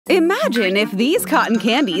Imagine if these cotton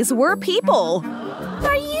candies were people.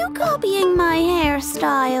 Are you copying my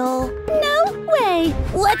hairstyle? No way!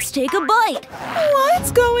 Let's take a bite!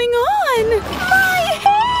 What's going on? My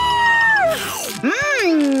hair!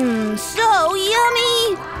 Mmm, so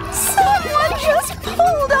yummy! Someone just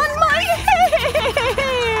pulled on my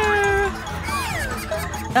hair!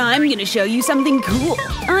 I'm gonna show you something cool.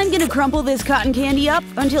 I'm gonna crumple this cotton candy up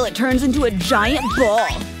until it turns into a giant ball.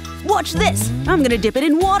 Watch this! I'm gonna dip it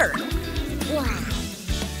in water. Wow.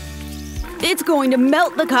 It's going to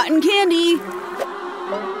melt the cotton candy. No!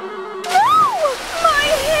 My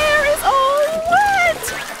hair is all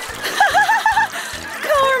wet!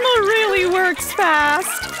 Karma really works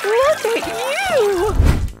fast. Look at you!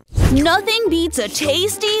 Nothing beats a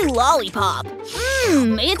tasty lollipop.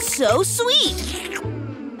 Mmm, it's so sweet.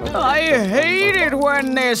 I hate it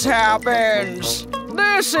when this happens.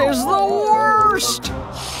 This is the worst.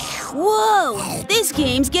 Whoa, this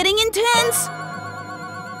game's getting intense.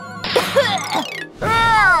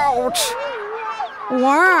 Ouch!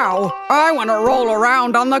 Wow, I want to roll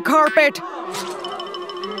around on the carpet.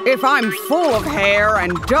 If I'm full of hair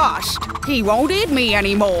and dust, he won't eat me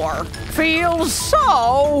anymore. Feels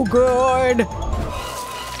so good.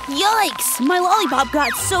 Yikes, my lollipop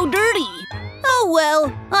got so dirty. Oh well,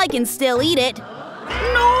 I can still eat it.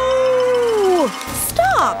 No!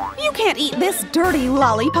 Stop! You can't eat this dirty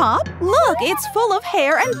lollipop. Look, it's full of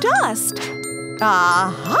hair and dust.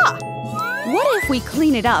 Aha! What if we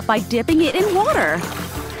clean it up by dipping it in water?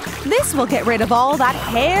 This will get rid of all that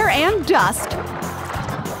hair and dust.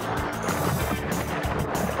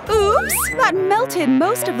 Oops! That melted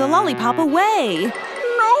most of the lollipop away.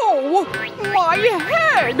 No! My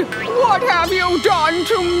head! What have you done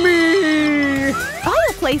to me?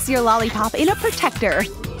 I'll place your lollipop in a protector.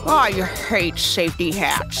 I hate safety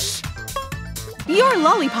hats. Your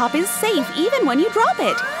lollipop is safe even when you drop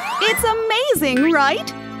it. It's amazing,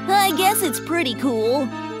 right? I guess it's pretty cool.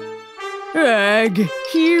 Egg,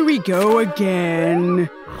 here we go again.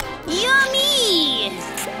 Yummy!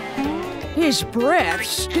 His breath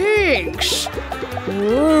stinks.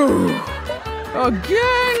 Ooh.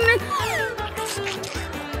 Again?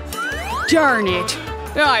 Darn it!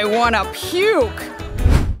 I wanna puke!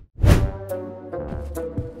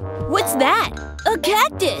 What's that? A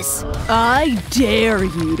cactus! I dare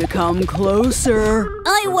you to come closer.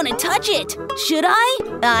 I want to touch it. Should I?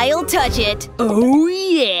 I'll touch it. Oh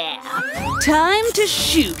yeah! Time to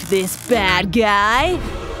shoot this bad guy.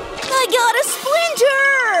 I got a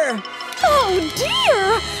splinter! Oh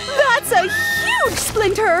dear! That's a huge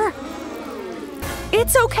splinter!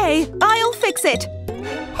 It's okay. I'll fix it.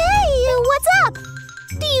 Hey, what's up?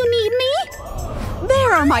 Do you need me?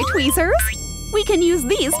 There are my tweezers. We can use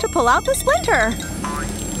these to pull out the splinter.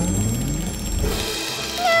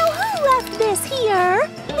 Now who left this here?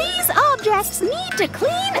 These objects need to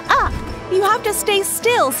clean up. You have to stay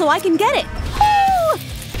still so I can get it. Pull!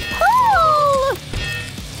 Pull!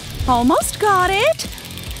 Almost got it.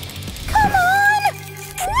 Come on!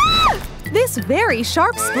 Ah! This very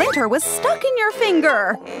sharp splinter was stuck in your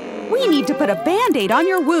finger. We need to put a Band-Aid on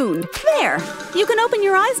your wound. There. You can open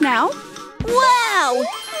your eyes now. Wow!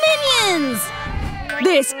 Minions!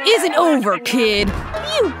 This isn't over, kid!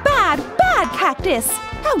 You bad, bad cactus!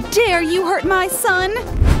 How dare you hurt my son!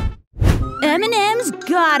 M&M's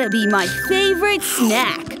gotta be my favorite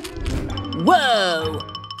snack. Whoa!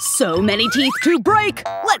 So many teeth to break!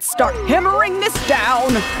 Let's start hammering this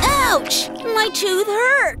down! Ouch! My tooth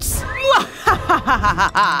hurts!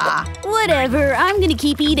 Whatever, I'm gonna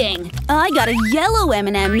keep eating. I got a yellow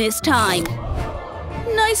M&M this time.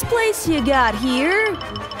 Nice place you got here.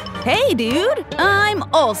 Hey, dude! I'm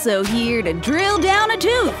also here to drill down a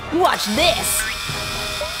tooth. Watch this!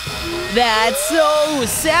 That's so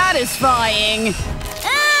satisfying!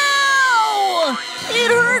 Ow!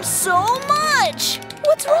 It hurts so much!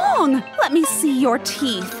 What's wrong? Let me see your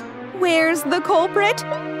teeth. Where's the culprit?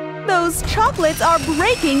 Those chocolates are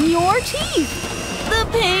breaking your teeth. The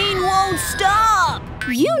pain won't stop!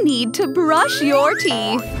 You need to brush your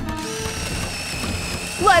teeth.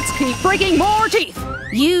 Let's keep breaking more teeth!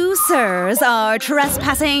 You sirs are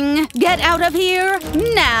trespassing. Get out of here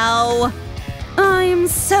now! I'm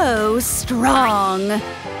so strong.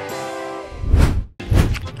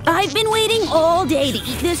 I've been waiting all day to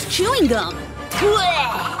eat this chewing gum.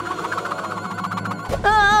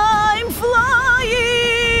 I'm flying!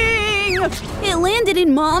 It landed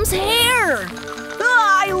in Mom's hair.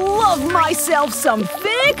 I love myself some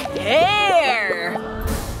thick hair!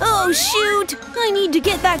 Oh shoot! I need to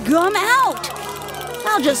get that gum out!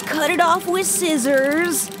 I'll just cut it off with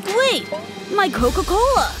scissors. Wait, my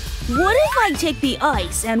Coca-Cola! What if I take the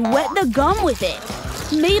ice and wet the gum with it?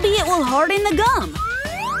 Maybe it will harden the gum.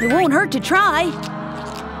 It won't hurt to try.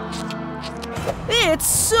 It's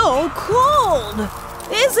so cold!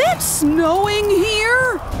 Is it snowing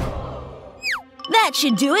here? That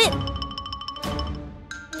should do it.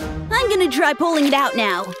 I'm gonna try pulling it out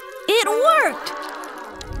now. It worked!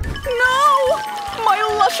 No! My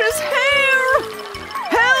luscious hair!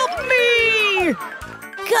 Help me!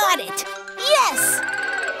 Got it! Yes!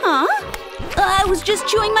 Huh? I was just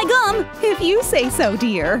chewing my gum. If you say so,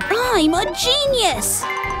 dear. I'm a genius!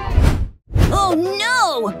 Oh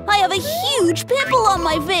no! I have a huge pimple on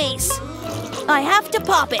my face! I have to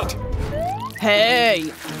pop it.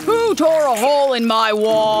 Hey, who tore a hole in my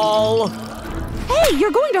wall? Hey,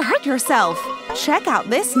 you're going to hurt yourself. Check out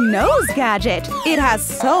this nose gadget. It has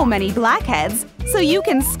so many blackheads, so you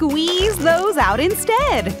can squeeze those out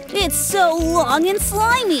instead. It's so long and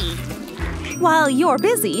slimy. While you're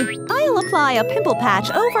busy, I'll apply a pimple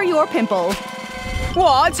patch over your pimple.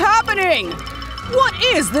 What's happening? What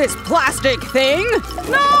is this plastic thing?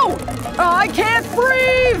 No! I can't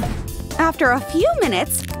breathe! After a few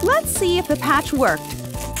minutes, let's see if the patch worked.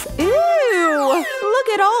 Ew! Look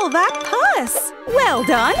at all that pus! Well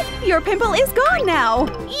done! Your pimple is gone now!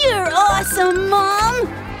 You're awesome, Mom!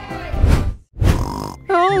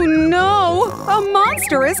 Oh no! A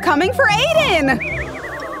monster is coming for Aiden!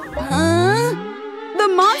 Huh? The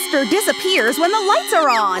monster disappears when the lights are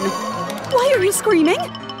on! Why are you screaming?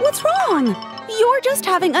 What's wrong? You're just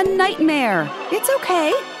having a nightmare. It's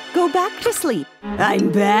okay. Go back to sleep.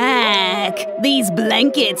 I'm back! These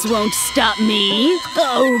blankets won't stop me!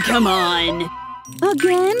 Oh, come on!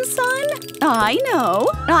 Again, son? I know.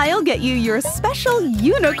 I'll get you your special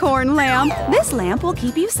unicorn lamp. This lamp will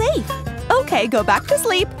keep you safe. Okay, go back to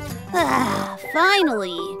sleep. Ah,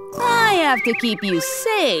 finally! I have to keep you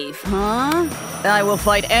safe, huh? I will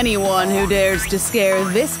fight anyone who dares to scare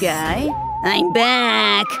this guy. I'm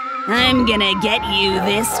back! I'm gonna get you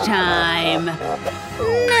this time.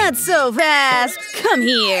 Not so fast! Come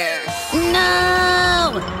here!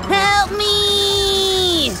 No! Help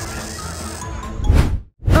me!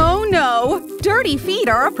 Oh no! Dirty feet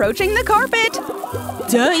are approaching the carpet!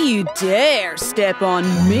 Don't you dare step on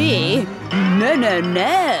me! No, no,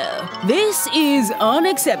 no! This is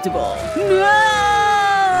unacceptable! No!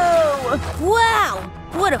 Wow!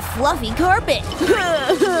 What a fluffy carpet!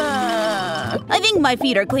 I think my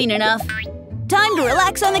feet are clean enough. Time to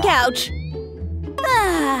relax on the couch.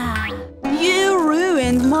 Ah. You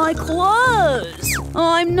ruined my clothes!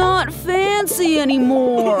 I'm not fancy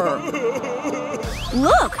anymore!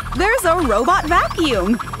 Look! There's a robot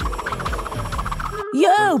vacuum!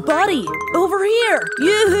 Yo, buddy! Over here!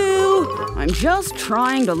 Yoo-hoo! I'm just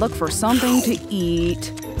trying to look for something to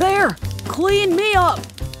eat. There! Clean me up!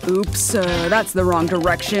 Oops, that's the wrong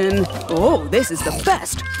direction. Oh, this is the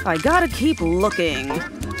best! I gotta keep looking.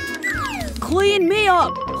 Clean me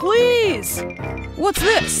up, please! What's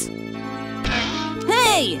this?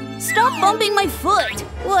 Hey! Stop bumping my foot!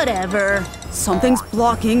 Whatever. Something's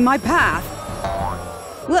blocking my path.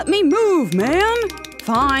 Let me move, man!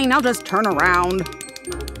 Fine, I'll just turn around.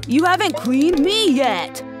 You haven't cleaned me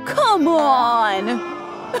yet! Come on!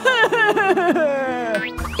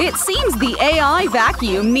 It seems the AI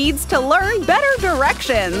vacuum needs to learn better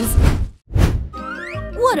directions.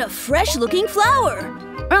 What a fresh-looking flower!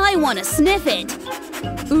 I want to sniff it.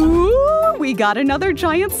 Ooh, we got another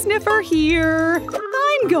giant sniffer here.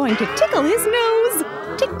 I'm going to tickle his nose.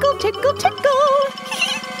 Tickle, tickle, tickle.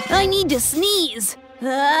 I need to sneeze.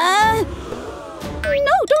 No,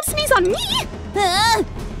 don't sneeze on me.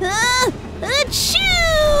 Achoo!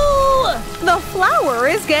 The flower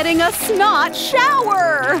is getting a snot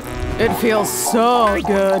shower. It feels so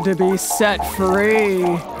good to be set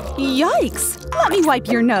free. Yikes! Let me wipe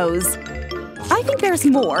your nose. I think there's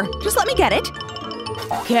more. Just let me get it.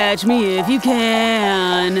 Catch me if you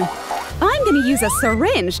can. I'm gonna use a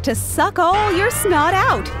syringe to suck all your snot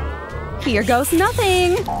out. Here goes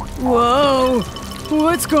nothing. Whoa!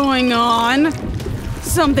 What's going on?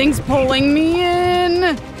 Something's pulling me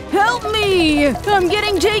in! Help me! I'm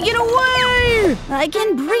getting taken away! I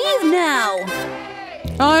can breathe now.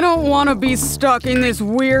 I don't want to be stuck in this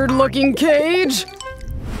weird-looking cage.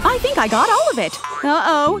 I think I got all of it.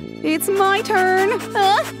 Uh-oh, it's my turn.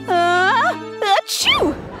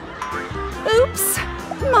 Achoo! Oops,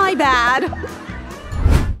 my bad.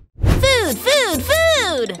 Food, food,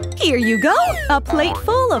 food! Here you go, a plate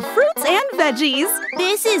full of fruits and veggies.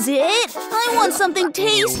 This is it? I want something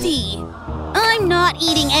tasty. I'm not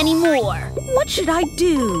eating anymore. What should I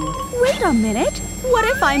do? Wait a minute. What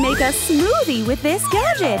if I make a smoothie with this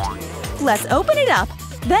gadget? Let's open it up.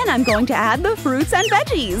 Then I'm going to add the fruits and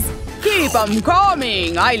veggies. Keep 'em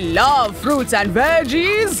coming! I love fruits and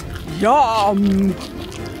veggies! Yum!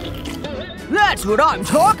 That's what I'm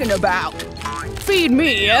talking about! Feed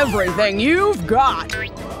me everything you've got!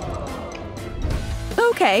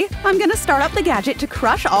 Okay, I'm gonna start up the gadget to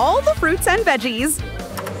crush all the fruits and veggies.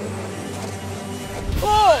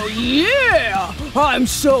 Oh yeah! I'm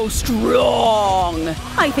so strong!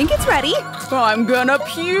 I think it's ready. I'm gonna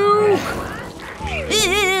puke!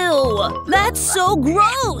 Ew! That's so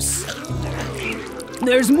gross!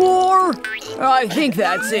 There's more? I think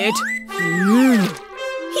that's it.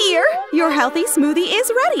 Here, your healthy smoothie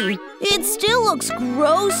is ready. It still looks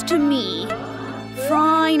gross to me.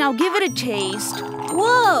 Fine, I'll give it a taste.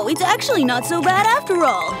 Whoa, it's actually not so bad after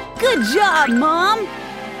all. Good job, Mom!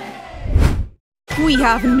 We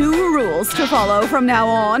have new rules to follow from now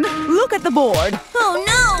on. Look at the board. Oh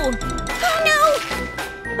no! Oh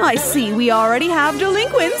no! I see we already have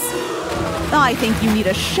delinquents. I think you need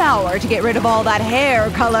a shower to get rid of all that hair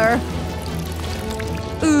color.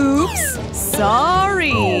 Oops,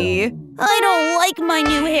 sorry. I don't like my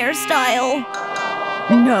new hairstyle.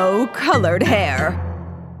 No colored hair.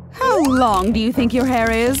 How long do you think your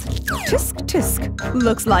hair is? Tisk tisk.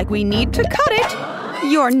 Looks like we need to cut it.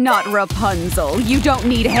 You're not Rapunzel. You don't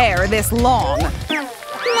need hair this long.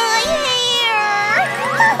 My hair!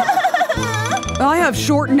 I have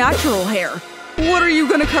short natural hair. What are you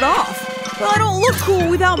gonna cut off? I don't look cool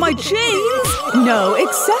without my chains. No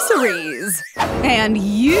accessories. And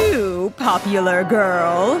you, popular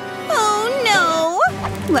girl. Oh no!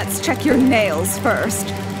 Let's check your nails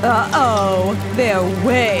first. Uh-oh, they're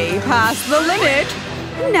way past the limit.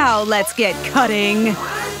 Now let's get cutting.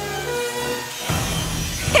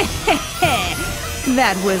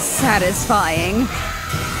 That was satisfying.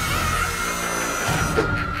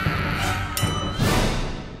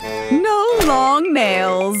 No long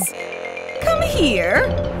nails. Come here.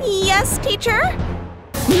 Yes, teacher?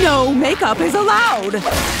 No makeup is allowed.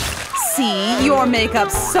 See, your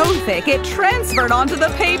makeup's so thick it transferred onto the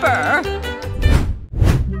paper.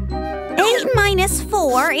 8 minus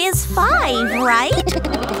 4 is 5,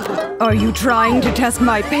 right? Are you trying to test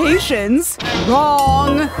my patience?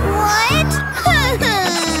 Wrong. What?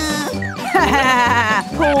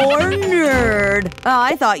 Poor nerd.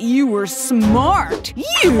 I thought you were smart.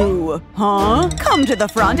 You! Huh? Come to the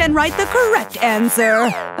front and write the correct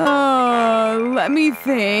answer. Let me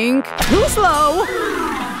think. Too slow.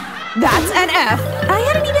 That's an F. I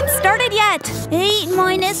hadn't even started yet. 8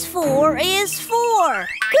 minus 4 is 4.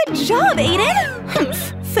 Good job,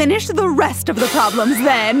 Aiden. Finish the rest of the problems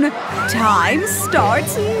then. Time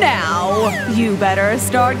starts now. You better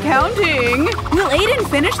start counting. Will Aiden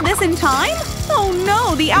finish this in time? Oh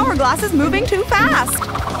no, the hourglass is moving too fast.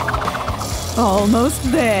 Almost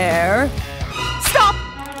there. Stop!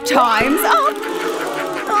 Time's up!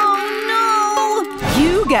 Oh no!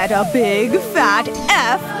 You get a big fat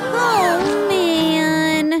F. Oh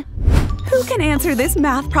man! Who can answer this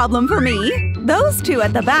math problem for me? Those two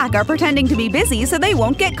at the back are pretending to be busy so they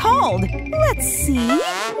won't get called. Let's see.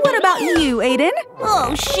 What about you, Aiden?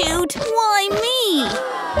 Oh shoot! Why me?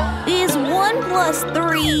 Is 1 plus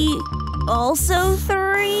 3 also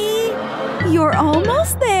 3? You're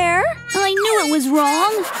almost there. I knew it was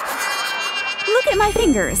wrong. Look at my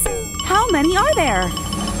fingers. How many are there?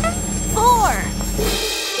 4.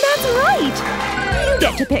 That's right. You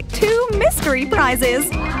get to pick 2 mystery prizes.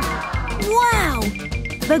 Wow!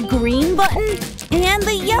 The green button and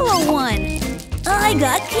the yellow one. I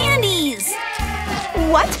got candies.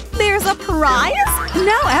 What? There's a prize?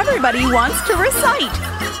 Now everybody wants to recite.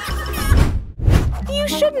 You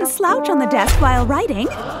shouldn't slouch on the desk while writing.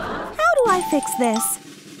 How do I fix this?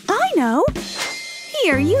 I know.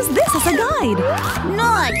 Here, use this as a guide.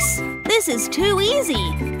 Nice! This is too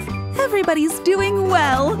easy. Everybody's doing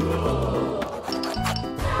well.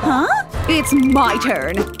 Huh? It's my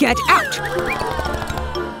turn. Get out!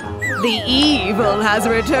 The evil has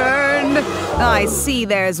returned. I see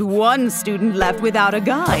there's one student left without a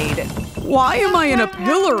guide. Why am I in a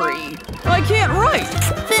pillory? I can't write.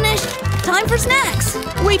 Finished. Time for snacks.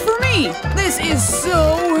 Wait for me. This is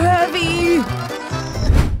so heavy.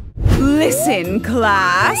 Listen,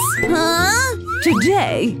 class. Huh?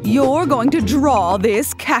 Today, you're going to draw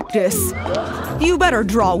this cactus. You better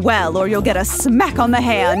draw well or you'll get a smack on the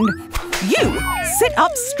hand. You, sit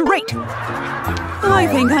up straight. I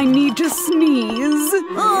think I need to sneeze.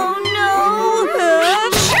 Oh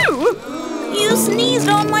Achoo! no! You sneezed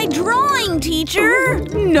on my drawing, teacher.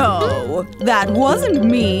 No, that wasn't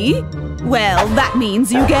me. Well, that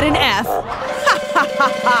means you get an F. Ha ha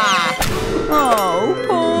ha ha! Oh,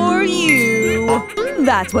 poor you.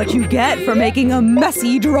 That's what you get for making a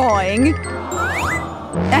messy drawing.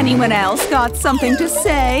 Anyone else got something to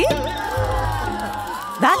say?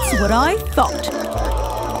 That's what I thought.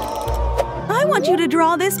 I want you to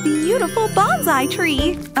draw this beautiful bonsai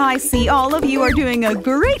tree. I see all of you are doing a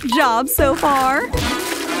great job so far.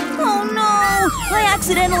 Oh no! I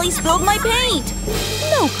accidentally spilled my paint!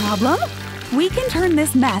 No problem. We can turn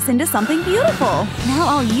this mess into something beautiful. Now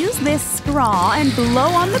I'll use this straw and blow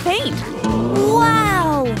on the paint.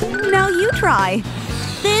 Wow! Now you try.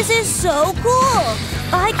 This is so cool!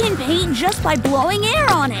 I can paint just by blowing air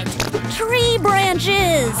on it! Tree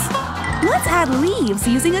branches! Let's add leaves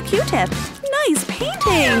using a Q-tip. Nice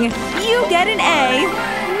painting! You get an A!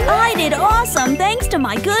 I did awesome thanks to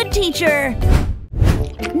my good teacher!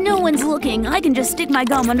 No one's looking. I can just stick my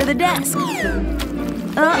gum under the desk.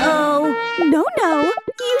 Uh-oh. No.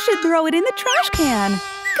 You should throw it in the trash can.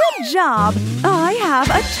 Good job. I have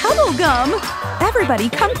a tubble gum. Everybody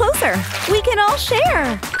come closer. We can all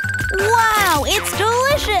share. Wow, it's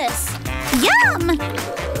delicious! Yum!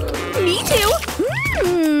 Me too.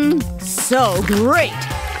 So great.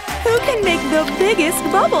 Who can make the biggest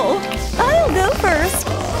bubble? I'll go first.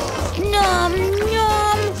 Nom,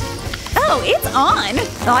 nom. Oh, it's on.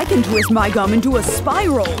 I can twist my gum into a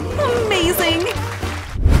spiral. Amazing.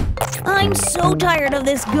 I'm so tired of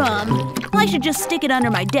this gum. I should just stick it under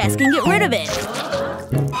my desk and get rid of it.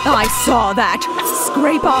 I saw that.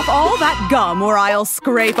 Scrape off all that gum or I'll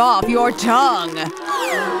scrape off your tongue.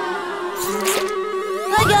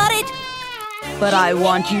 I got it. But I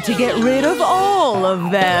want you to get rid of all of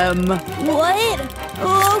them. What?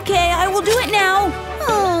 Okay, I will do it now.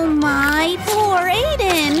 Oh my, poor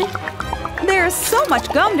Aiden. There's so much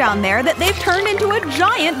gum down there that they've turned into a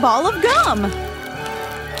giant ball of gum.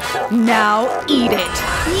 Now eat it.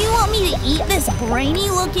 You want me to eat this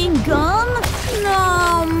brainy-looking gum?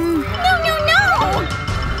 No. No.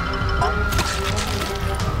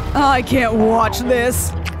 I can't watch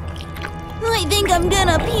this. I think I'm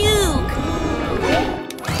gonna puke.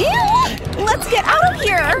 Ew! Let's get out of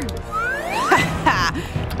here!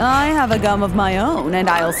 I have a gum of my own and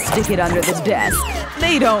I'll stick it under the desk.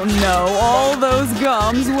 They don't know all those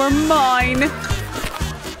gums were mine.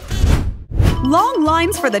 Long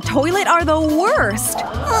lines for the toilet are the worst.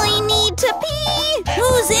 I need to pee.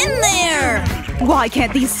 Who's in there? Why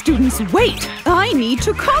can't these students wait? I need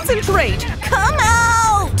to concentrate. Come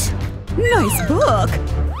out! Nice book.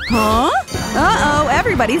 Huh? Uh-oh,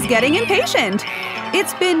 everybody's getting impatient.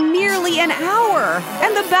 It's been nearly an hour,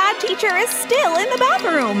 and the bad teacher is still in the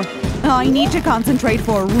bathroom. I need to concentrate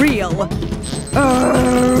for real.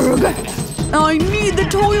 Urgh! I need the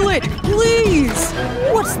toilet, please!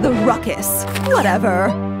 What's the ruckus? Whatever.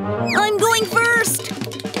 I'm going first!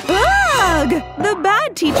 Ugh! The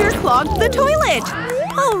bad teacher clogged the toilet!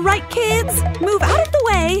 All right, kids, move out of the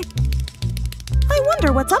way. I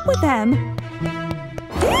wonder what's up with them.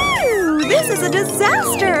 Ew, this is a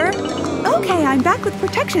disaster! Okay, I'm back with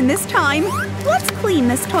protection this time. Let's clean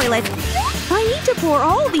this toilet. I need to pour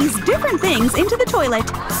all these different things into the toilet.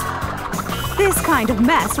 This kind of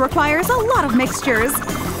mess requires a lot of mixtures.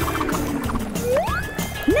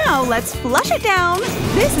 Now let's flush it down.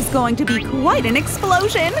 This is going to be quite an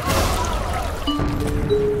explosion.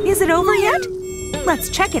 Is it over yet? Let's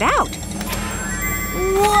check it out.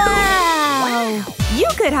 Wow! You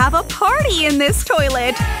could have a party in this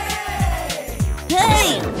toilet.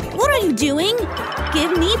 Hey! What are you doing?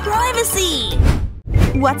 Give me privacy!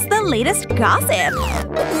 What's the latest gossip?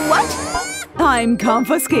 What? I'm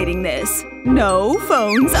confiscating this. No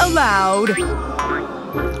phones allowed.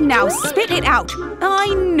 Now spit it out.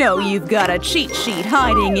 I know you've got a cheat sheet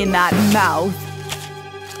hiding in that mouth.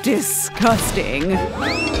 Disgusting.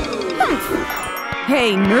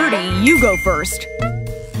 Hey, nerdy, you go first.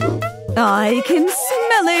 I can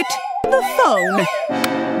smell it. The phone.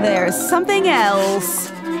 There's something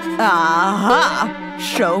else. Aha!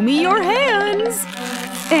 Show me your hands.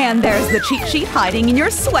 And there's the cheat sheet hiding in your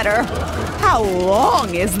sweater. How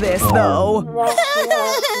long is this, though?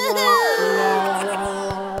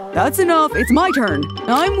 That's enough. It's my turn.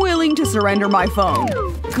 I'm willing to surrender my phone.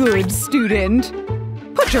 Good student.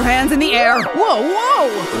 Put your hands in the air. Whoa!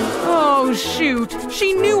 Oh, shoot.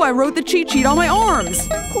 She knew I wrote the cheat sheet on my arms.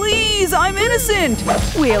 Please, I'm innocent.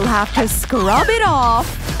 We'll have to scrub it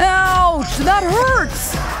off. Ouch, that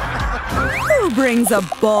hurts. Who brings a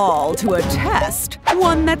ball to a test?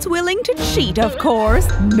 One that's willing to cheat, of course.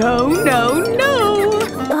 No.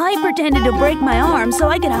 I pretended to break my arm so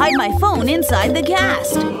I could hide my phone inside the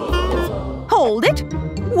cast. Hold it.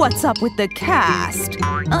 What's up with the cast?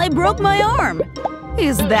 I broke my arm.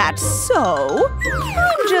 Is that so?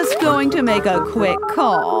 I'm just going to make a quick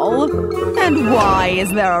call. And why is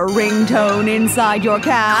there a ringtone inside your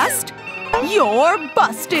cast? You're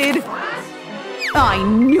busted! I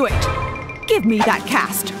knew it! Give me that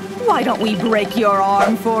cast. Why don't we break your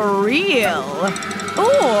arm for real? Or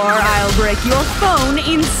I'll break your phone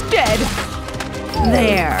instead.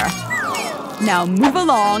 There. Now move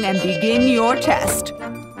along and begin your test.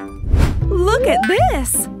 Look at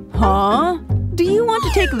this! Huh? Do you want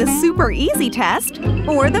to take the super easy test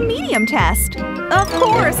or the medium test? Of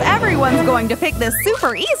course, everyone's going to pick the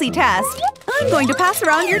super easy test. I'm going to pass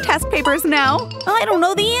around your test papers now. I don't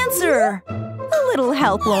know the answer. A little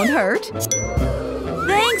help won't hurt.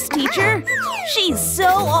 Thanks, teacher. She's so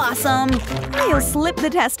awesome. I'll slip the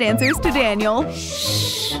test answers to Daniel.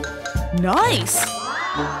 Shh. Nice.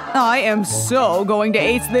 I am so going to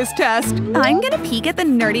ace this test. I'm gonna peek at the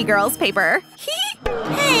nerdy girl's paper.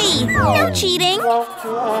 Hey, no cheating.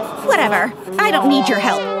 Whatever. I don't need your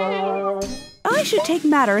help. I should take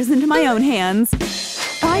matters into my own hands.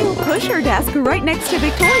 I'll push her desk right next to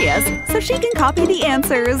Victoria's so she can copy the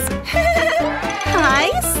answers. Hi,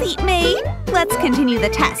 seatmate. Let's continue the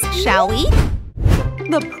test, shall we?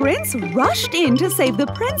 The prince rushed in to save the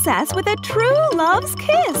princess with a true love's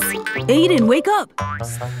kiss. Aiden, wake up.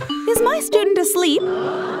 Is my student asleep?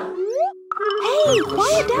 Hey,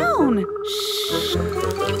 quiet down. Shh.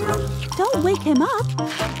 Don't wake him up.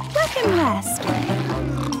 Let him rest.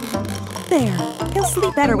 There. He'll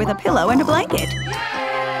sleep better with a pillow and a blanket.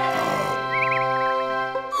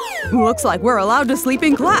 Looks like we're allowed to sleep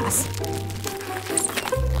in class.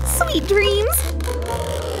 Sweet dreams.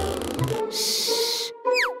 Shh.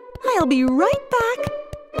 I'll be right back.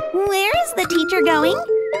 Where's the teacher going?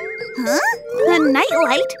 Huh? A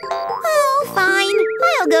nightlight? Oh, fine.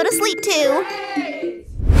 I'll go to sleep too.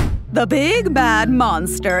 The big bad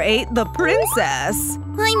monster ate the princess.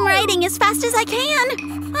 I'm writing as fast as I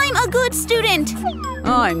can. I'm a good student.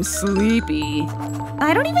 I'm sleepy.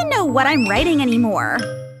 I don't even know what I'm writing anymore.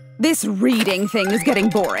 This reading thing is getting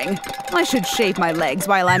boring. I should shave my legs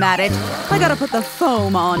while I'm at it. I gotta put the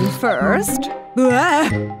foam on first.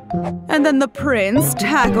 And then the prince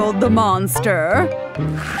tackled the monster.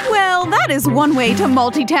 Well, that is one way to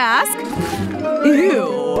multitask.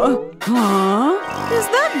 Ew. Huh? Is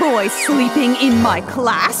that boy sleeping in my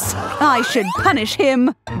class? I should punish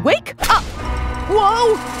him. Wake up!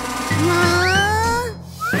 Whoa!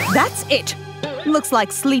 That's it. Looks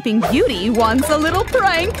like Sleeping Beauty wants a little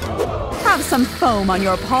prank. Have some foam on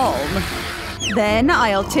your palm. Then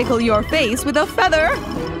I'll tickle your face with a feather.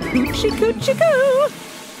 Hoochie coochie coo.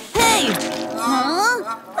 Hey!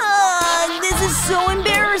 Huh? This is so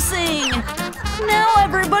embarrassing. Now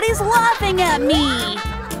everybody's laughing at me.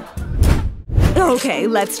 Okay,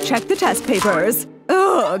 let's check the test papers.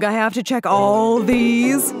 Ugh, I have to check all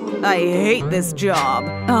these. I hate this job.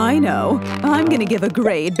 I know. I'm gonna give a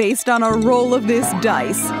grade based on a roll of this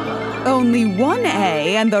dice. Only one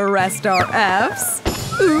A and the rest are Fs.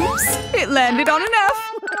 Oops, it landed on an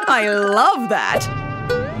F. I love that.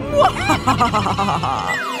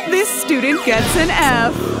 This student gets an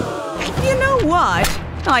F. You know what?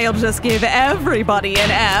 I'll just give everybody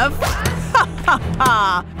an F.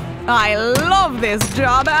 I love this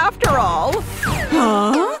job after all.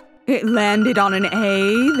 Huh? It landed on an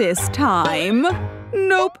A this time.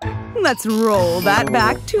 Nope. Let's roll that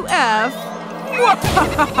back to F.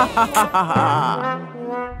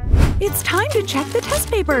 It's time to check the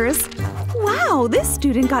test papers. Wow, this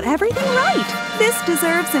student got everything right. This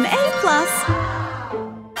deserves an A+.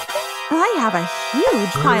 I have a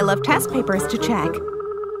huge pile of test papers to check.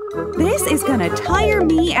 This is gonna tire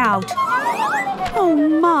me out. Oh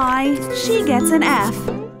my, she gets an F.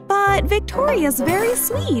 But Victoria's very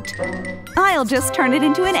sweet. I'll just turn it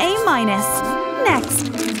into an A-.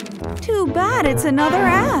 Next. Too bad it's another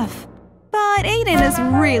F. But Aiden is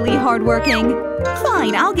really hardworking.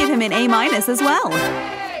 Fine, I'll give him an A- as well.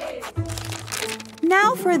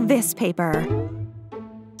 Now for this paper.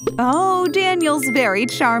 Oh, Daniel's very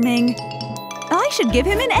charming. I should give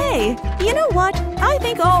him an A. You know what? I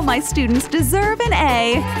think all my students deserve an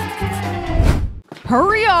A.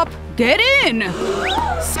 Hurry up! Get in!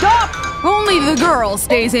 Stop! Only the girl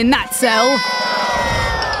stays in that cell.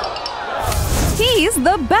 He's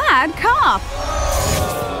the bad cop.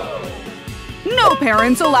 No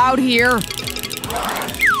parents allowed here.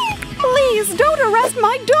 Please don't arrest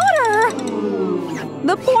my daughter.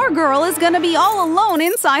 The poor girl is gonna be all alone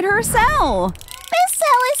inside her cell. This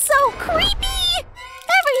cell is so creepy.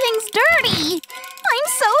 Everything's dirty. I'm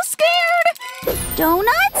so scared.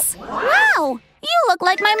 Donuts? Wow, you look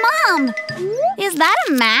like my mom. Is that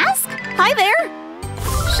a mask? Hi there.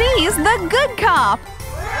 She's the good cop.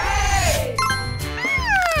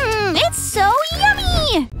 It's so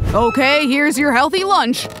yummy. Okay, here's your healthy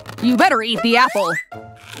lunch. You better eat the apple.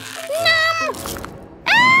 Nom,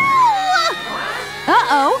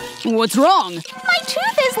 Uh-oh. What's wrong? My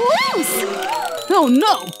tooth is loose! Oh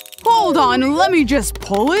no! Hold on, let me just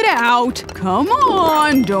pull it out. Come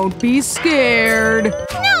on, don't be scared.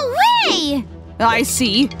 No way! I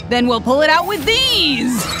see. Then we'll pull it out with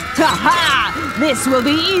these. Ha-ha! This will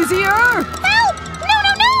be easier. Help! No,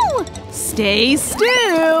 no, no! Stay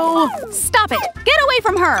still. Stop it! Get away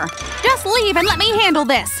from her! Just leave and let me handle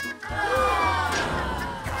this!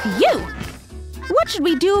 Phew! What should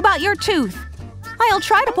we do about your tooth? I'll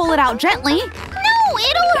try to pull it out gently. No,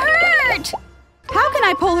 it'll hurt! How can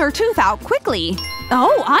I pull her tooth out quickly?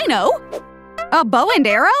 Oh, I know! A bow and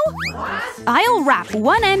arrow? I'll wrap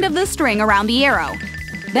one end of the string around the arrow.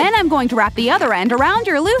 Then I'm going to wrap the other end around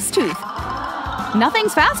your loose tooth.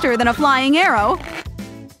 Nothing's faster than a flying arrow.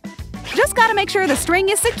 Just gotta make sure the string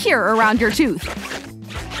is secure around your tooth.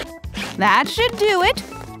 That should do it.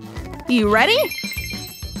 You ready?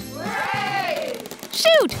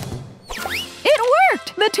 Shoot! It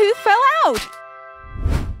worked! The tooth fell out!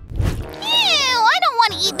 Ew, I don't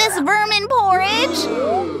want to eat this vermin porridge!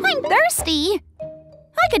 I'm thirsty.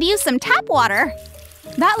 I could use some tap water.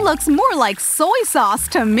 That looks more like soy sauce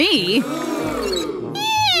to me. Ew,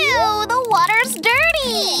 the water's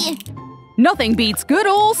dirty! Nothing beats good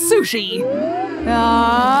old sushi.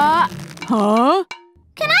 Huh?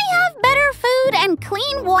 Can I have better food and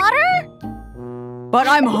clean water? But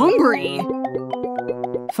I'm hungry.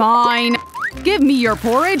 Fine. Give me your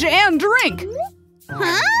porridge and drink.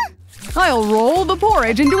 Huh? I'll roll the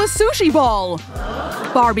porridge into a sushi ball.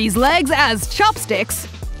 Barbie's legs as chopsticks.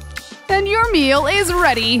 And your meal is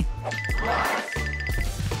ready.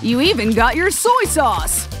 You even got your soy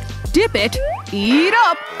sauce. Dip it. Eat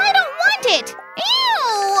up. I don't want it!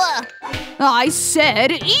 Ew! I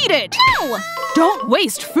said eat it. No! Don't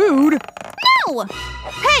waste food. No!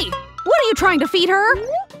 Hey! What are you trying to feed her?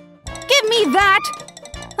 Give me that!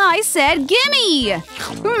 I said gimme!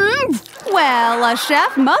 Well, a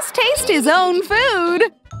chef must taste his own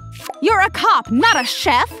food. You're a cop, not a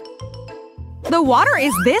chef. The water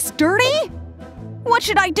is this dirty? What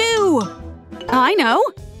should I do? I know.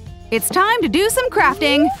 It's time to do some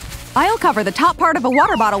crafting. I'll cover the top part of a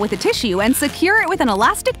water bottle with a tissue and secure it with an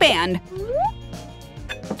elastic band.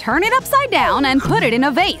 Turn it upside down and put it in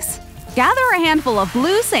a vase. Gather a handful of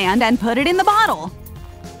blue sand and put it in the bottle.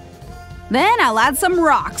 Then I'll add some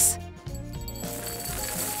rocks.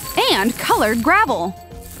 And colored gravel.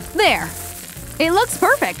 There. It looks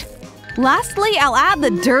perfect. Lastly, I'll add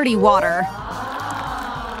the dirty water.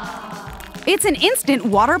 It's an instant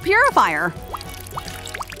water purifier.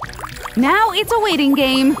 Now it's a waiting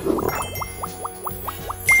game.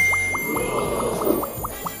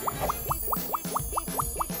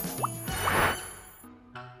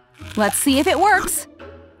 Let's see if it works.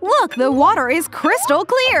 Look, the water is crystal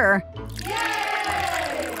clear.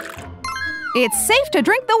 It's safe to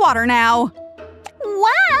drink the water now.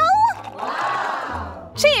 Wow!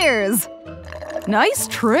 Cheers! Nice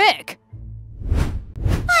trick.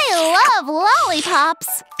 I love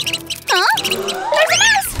lollipops! Huh? There's a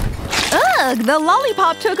mouse! Ugh, the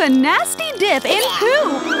lollipop took a nasty dip in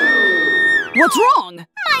poop. What's wrong?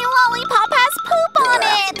 My lollipop has poop on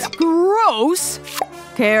it! Gross.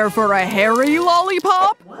 Care for a hairy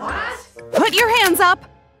lollipop? Put your hands up.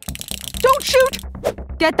 Don't shoot.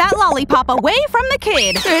 Get that lollipop away from the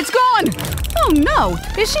kid. It's gone. Oh no,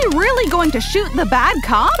 is she really going to shoot the bad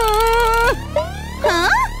cop? Huh?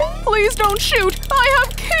 Please don't shoot. I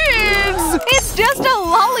have kids. It's just a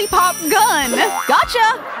lollipop gun.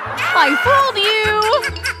 Gotcha. I fooled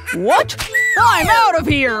you. What? I'm out of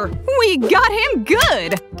here. We got him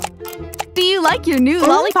good. Do you like your new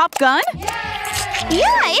lollipop gun?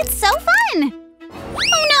 Yeah, it's so fun! Oh no,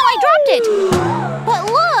 I dropped it! But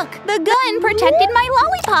look! The gun protected my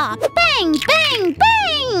lollipop! Bang! Bang!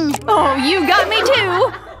 Bang! Oh, you got me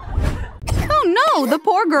too! Oh no, the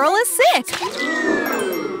poor girl is sick!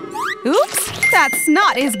 Oops, that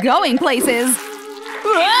snot is going places!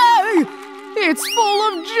 Ah, it's full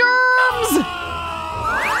of germs!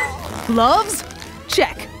 Gloves?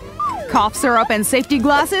 Check. Cough syrup and safety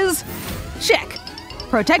glasses? Check.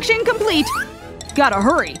 Protection complete. Gotta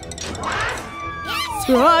hurry.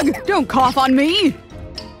 Ugh, don't cough on me!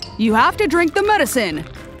 You have to drink the medicine.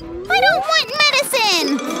 I don't want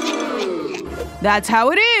medicine! That's how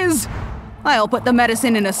it is. I'll put the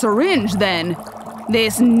medicine in a syringe then.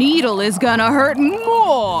 This needle is gonna hurt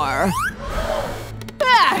more.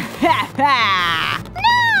 No!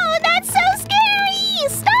 That's so scary!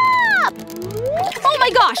 Stop! Oh my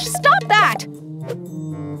gosh, stop that!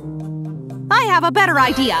 I have a better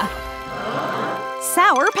idea.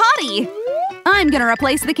 Sour potty! I'm gonna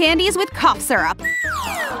replace the candies with cough syrup.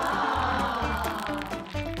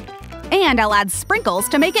 And I'll add sprinkles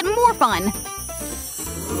to make it more fun.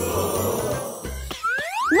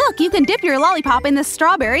 Look, you can dip your lollipop in this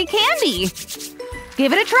strawberry candy.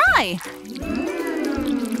 Give it a try.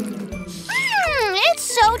 It's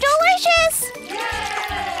so delicious!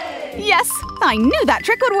 Yes, I knew that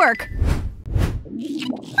trick would work.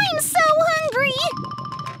 I'm so hungry!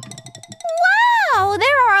 Wow,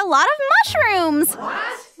 there are a lot of mushrooms!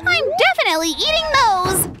 I'm definitely eating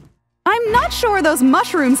those! I'm not sure those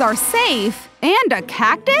mushrooms are safe. And a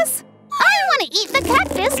cactus? I want to eat the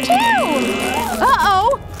cactus too!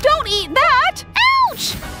 Uh-oh! Don't eat that!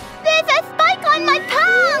 Ouch! There's a spike on my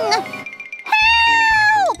tongue!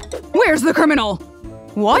 Help! Where's the criminal?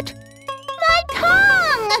 What? My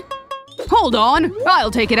tongue! Hold on,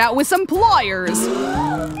 I'll take it out with some pliers.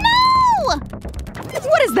 No!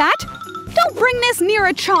 What is that? Don't bring this near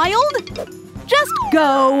a child. Just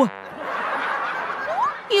go.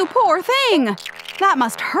 You poor thing. That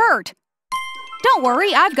must hurt. Don't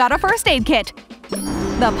worry, I've got a first aid kit.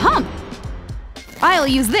 The pump. I'll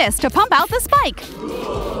use this to pump out the spike.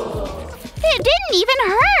 It didn't even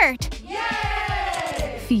hurt!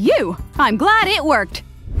 Phew, I'm glad it worked.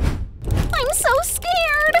 I'm so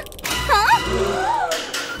scared! Huh?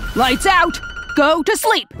 Lights out! Go to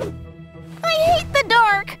sleep! I hate the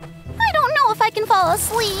dark! I don't know if I can fall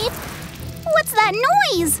asleep. What's that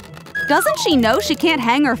noise? Doesn't she know she can't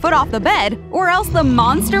hang her foot off the bed, or else the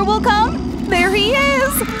monster will come? There he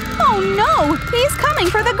is! Oh no! He's coming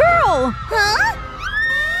for the girl! Huh?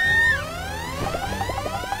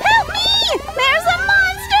 Help me! There's a monster!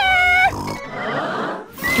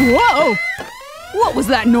 Whoa! What was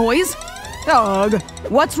that noise? Ugh,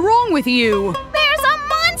 what's wrong with you? There's a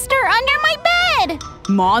monster under my bed!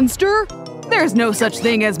 Monster? There's no such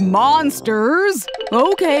thing as monsters.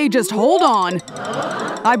 Okay, just hold on.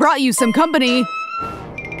 I brought you some company.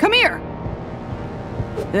 Come here.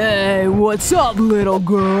 Hey, what's up, little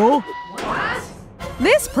girl?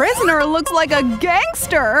 This prisoner looks like a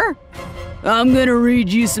gangster. I'm gonna read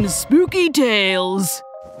you some spooky tales.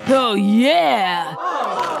 Oh, yeah.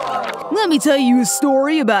 Let me tell you a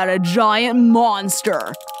story about a giant monster.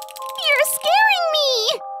 You're scaring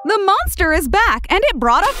me! The monster is back, and it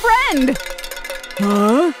brought a friend.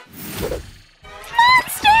 Huh?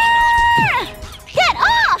 Monster! Get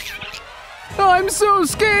off! I'm so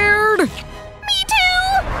scared. Me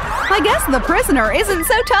too! I guess the prisoner isn't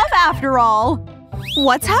so tough after all.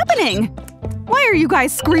 What's happening? Why are you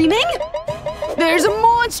guys screaming? There's a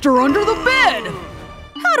monster under the bed!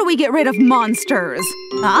 How do we get rid of monsters?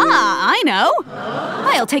 Ah, I know!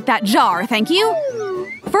 I'll take that jar, thank you.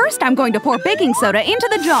 First, I'm going to pour baking soda into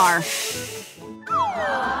the jar.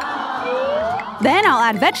 Then I'll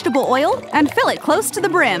add vegetable oil and fill it close to the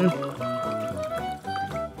brim.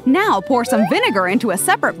 Now pour some vinegar into a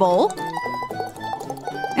separate bowl.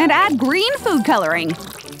 And add green food coloring.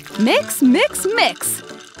 Mix, mix, mix.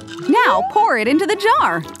 Now pour it into the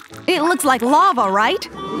jar. It looks like lava, right?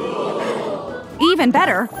 Even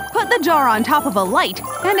better, put the jar on top of a light,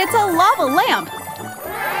 and it's a lava lamp.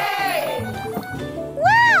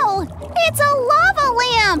 Wow! It's a lava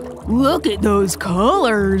lamp! Look at those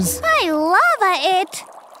colors. I lava it!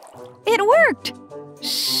 It worked.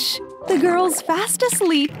 Shh, the girl's fast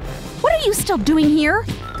asleep. What are you still doing here?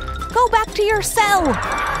 Go back to your cell.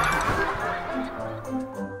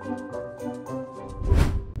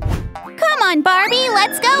 Come on, Barbie,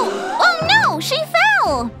 let's go! Oh no, she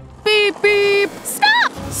fell! Beep, beep.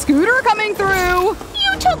 Stop! Scooter coming through.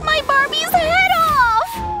 You took my Barbie's head off!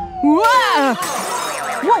 Whoa!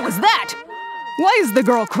 What was that? Why is the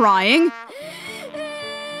girl crying?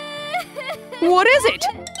 What is it?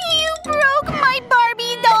 You broke my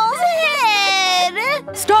Barbie doll's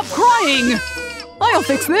head! Stop crying! I'll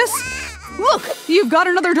fix this. Look, you've got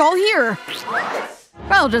another doll here.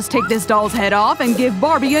 I'll just take this doll's head off and give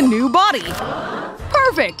Barbie a new body.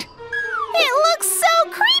 Perfect! It looks so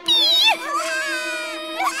creepy!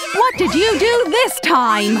 What did you do this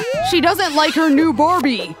time? She doesn't like her new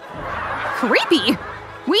Barbie. Creepy!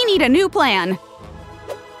 We need a new plan.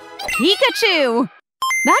 Pikachu!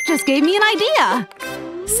 That just gave me an idea.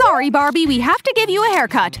 Sorry, Barbie, we have to give you a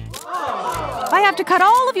haircut. I have to cut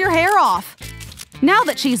all of your hair off. Now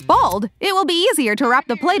that she's bald, it will be easier to wrap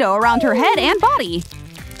the Play-Doh around her head and body.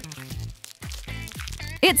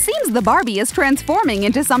 It seems the Barbie is transforming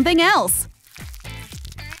into something else.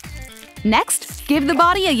 Next, give the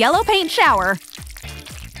body a yellow paint shower.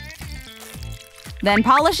 Then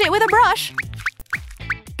polish it with a brush.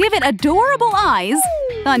 Give it adorable eyes,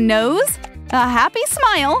 a nose, a happy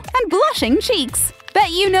smile, and blushing cheeks.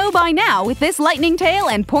 Bet you know by now with this lightning tail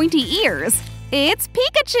and pointy ears. It's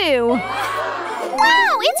Pikachu!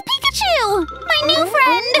 Wow, it's Pikachu! My new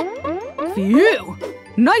friend! Phew!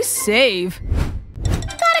 Nice save.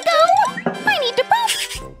 Gotta go! I need to poop!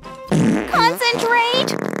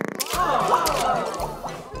 Concentrate!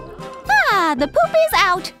 Ah, the poop is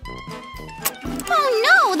out! Oh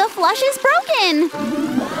no, the flush is broken!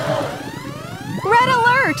 Red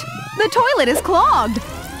alert! The toilet is clogged!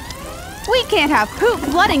 We can't have poop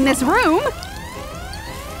flooding this room!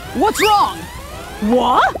 What's wrong?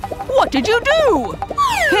 What? What did you do?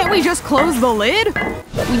 Can't we just close the lid?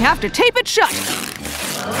 We have to tape it shut.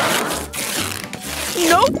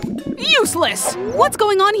 Nope! Useless! What's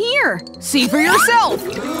going on here? See for yourself!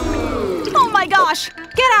 Oh my gosh!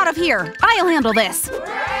 Get out of here! I'll handle this!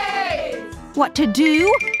 What to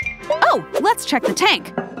do? Oh, let's check the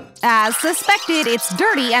tank. As suspected, it's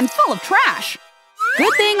dirty and full of trash.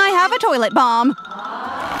 Good thing I have a toilet bomb.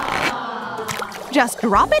 Just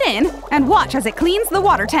drop it in and watch as it cleans the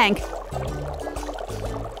water tank.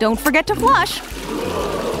 Don't forget to flush.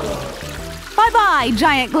 Bye-bye,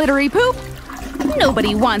 giant glittery poop.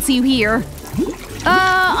 Nobody wants you here.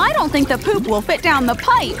 I don't think the poop will fit down the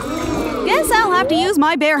pipe. Guess I'll have to use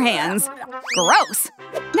my bare hands. Gross.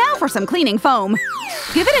 Now for some cleaning foam.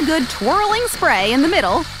 Give it a good twirling spray in the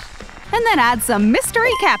middle, and then add some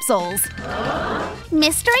mystery capsules.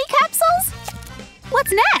 Mystery capsules?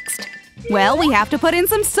 What's next? Well, we have to put in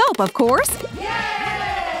some soap, of course.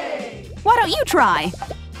 Yay! Why don't you try?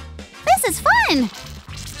 This is fun!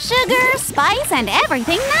 Sugar, spice, and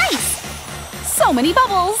everything nice! So many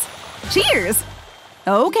bubbles! Cheers!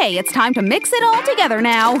 Okay, it's time to mix it all together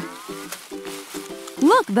now.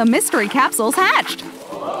 Look, the mystery capsules hatched.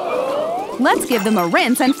 Let's give them a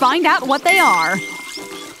rinse and find out what they are.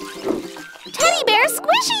 Teddy bear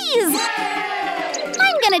squishies!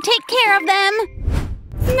 I'm gonna take care of them!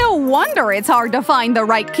 No wonder it's hard to find the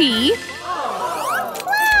right key.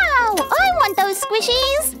 Wow! I want those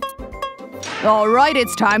squishies! All right,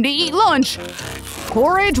 it's time to eat lunch.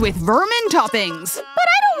 Porridge with vermin toppings. But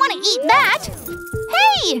I don't want to eat that!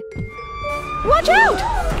 Hey! Watch out!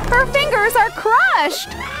 Her fingers are crushed!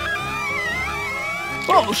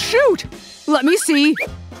 Oh, shoot! Let me see.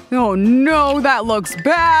 Oh no, that looks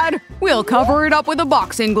bad. We'll cover it up with a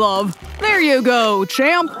boxing glove. There you go,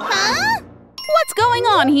 champ. Huh? What's going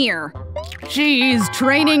on here? She's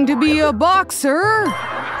training to be a boxer.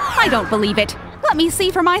 I don't believe it. Let me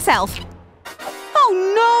see for myself. Oh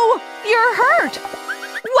no! You're hurt!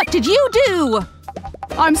 What did you do?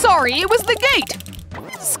 I'm sorry, it was the gate.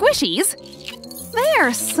 Squishies?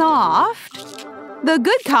 They're soft. The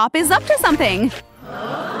good cop is up to something.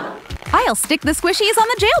 I'll stick the squishies on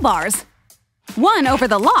the jail bars. One over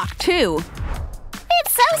the lock, too.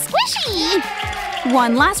 It's so squishy!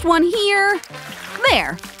 One last one here.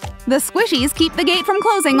 There. The squishies keep the gate from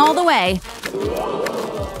closing all the way.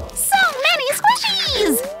 So many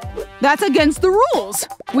squishies! That's against the rules.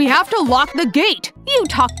 We have to lock the gate. You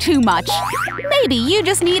talk too much. Maybe you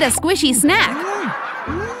just need a squishy snack.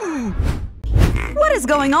 What is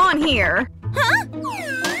going on here? Huh?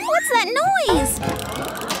 What's that noise?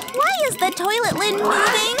 Why is the toilet lid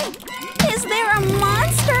moving? Is there a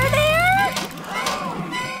monster there?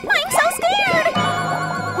 I'm so scared!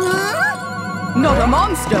 Huh? Not a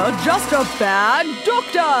monster, just a bad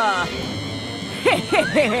doctor.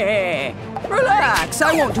 Hehehe. Relax,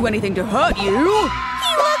 I won't do anything to hurt you.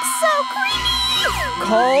 He looks so creepy!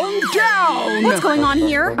 Calm down. What's going on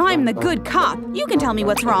here? I'm the good cop. You can tell me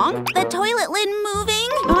what's wrong. The toilet lid moving?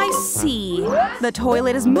 I see. The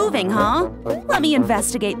toilet is moving, huh? Let me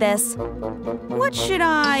investigate this. What should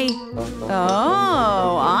I…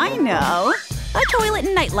 Oh, I know. A toilet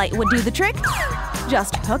nightlight would do the trick.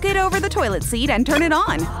 Just hook it over the toilet seat and turn it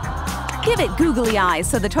on. Give it googly eyes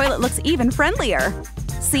so the toilet looks even friendlier.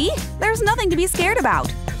 See? There's nothing to be scared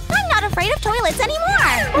about. I'm not afraid of toilets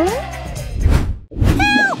anymore!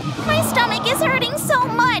 Help! My stomach is hurting so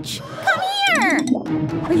much! Come here!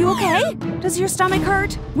 Are you okay? Does your stomach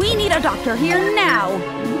hurt? We need a doctor here now.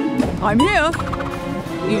 I'm here.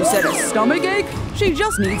 You said a stomach ache? She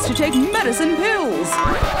just needs to take medicine pills.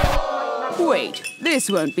 Wait, this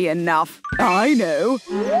won't be enough. I know.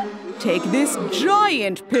 Take this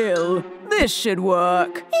giant pill. This should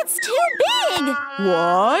work. It's too big!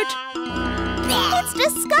 What? It's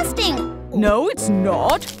disgusting! No, it's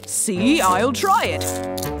not. See, I'll try it.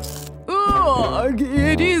 Ugh,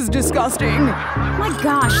 it is disgusting. My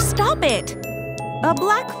gosh, stop it! A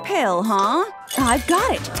black pill, huh? I've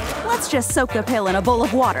got it. Let's just soak the pill in a bowl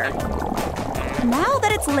of water. Now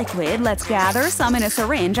that it's liquid, let's gather some in a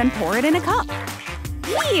syringe and pour it in a cup.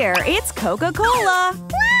 Here, it's Coca-Cola!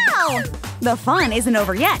 Wow! The fun isn't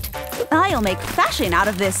over yet. I'll make fashion out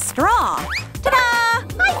of this straw. Ta-da!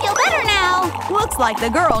 I feel better now! Looks like the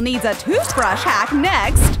girl needs a toothbrush hack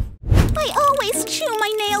next. I always chew my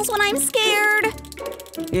nails when I'm scared.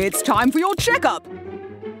 It's time for your checkup.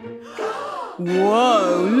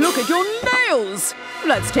 Whoa, look at your nails!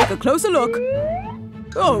 Let's take a closer look.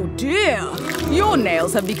 Oh dear, your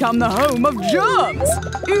nails have become the home of germs.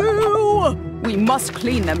 Ew! We must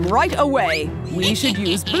clean them right away. We should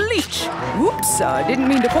use bleach. Oops, didn't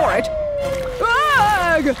mean to pour it.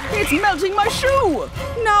 Ugh! It's melting my shoe!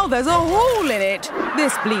 Now there's a hole in it.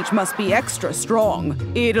 This bleach must be extra strong.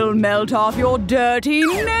 It'll melt off your dirty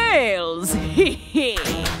nails. Hee.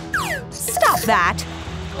 Stop that!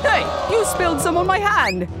 Hey, you spilled some on my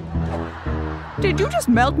hand. Did you just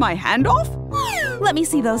melt my hand off? Let me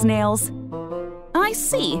see those nails. I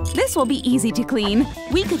see. This will be easy to clean.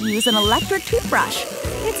 We could use an electric toothbrush.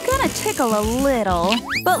 It's gonna tickle a little.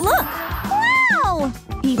 But look! Wow!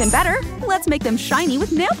 Even better, let's make them shiny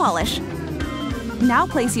with nail polish. Now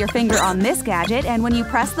place your finger on this gadget, and when you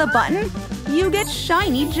press the button, you get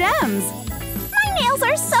shiny gems. My nails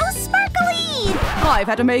are so sparkly! I've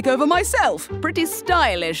had a makeover myself. Pretty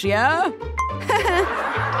stylish, yeah?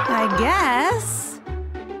 I guess.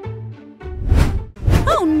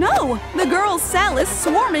 Oh no! The girl's cell is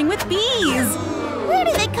swarming with bees! Where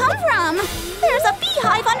did they come from? There's a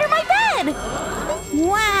beehive under my bed!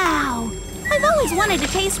 Wow! I've always wanted to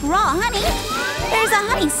taste raw honey. There's a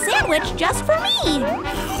honey sandwich just for me.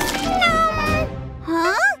 Nom!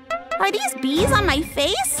 Huh? Are these bees on my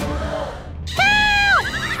face? Help!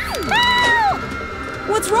 Help!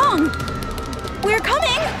 What's wrong? We're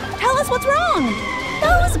coming! Tell us what's wrong!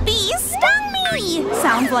 Those bees stung me!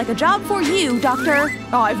 Sounds like a job for you, Doctor.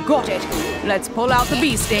 I've got it. Let's pull out the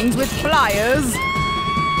bee stings with pliers.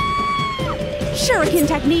 Shuriken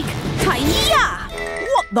technique. Hi-ya!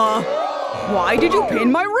 What the? Why did you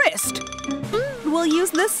pin my wrist? We'll use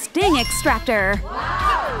the sting extractor.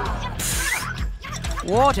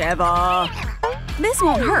 Whatever. This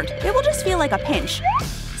won't hurt. It will just feel like a pinch.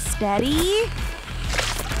 Steady.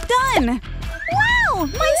 Done! Wow!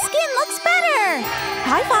 My skin looks better!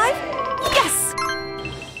 High five! Yes!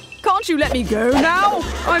 Can't you let me go now?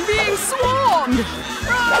 I'm being swarmed!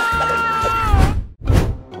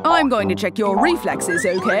 I'm going to check your reflexes,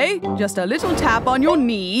 okay? Just a little tap on your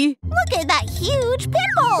knee. Look at that huge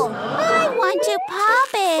pimple! I want to pop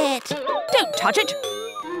it! Don't touch it!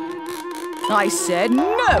 I said no!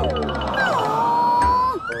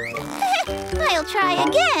 I'll try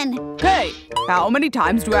again. Hey, how many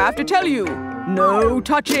times do I have to tell you? No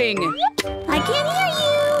touching! I can't hear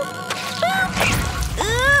you.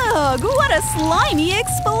 Ugh, what a slimy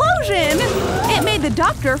explosion! It made the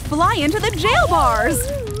doctor fly into the jail bars!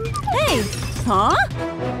 Hey, huh?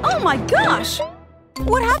 Oh my gosh!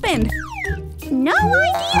 What happened? No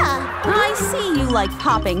idea. I see you like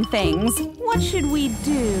popping things. What should we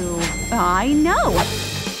do? I know!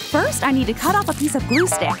 First, I need to cut off a piece of glue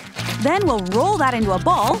stick. Then we'll roll that into a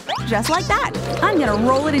ball, just like that. I'm gonna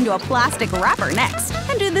roll it into a plastic wrapper next,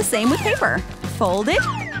 and do the same with paper. Fold it,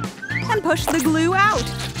 and push the glue out.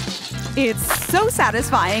 It's so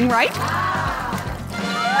satisfying, right?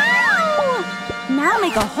 Wow! Now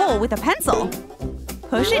make a hole with a pencil.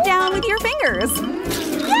 Push it down with your fingers.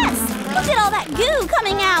 Yes! Look at all that goo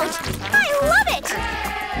coming out! I love it!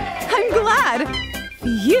 I'm glad!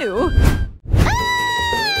 You?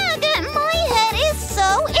 My head is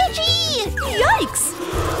so itchy! Yikes!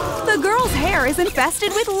 The girl's hair is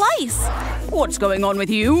infested with lice. What's going on with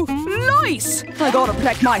you? Lice! I gotta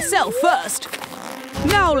protect myself first.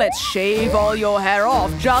 Now let's shave all your hair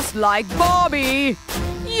off just like Barbie.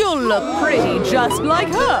 You'll look pretty just like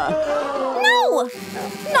her. No!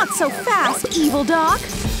 Not so fast, evil doc.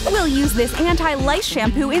 We'll use this anti-lice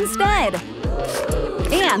shampoo instead.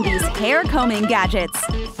 And these hair combing gadgets.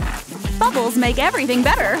 Bubbles make everything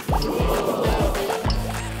better.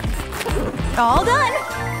 All done!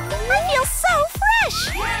 I feel so fresh!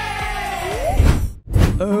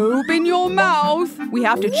 Open your mouth. We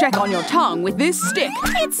have to check on your tongue with this stick.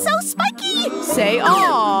 It's so spiky! Say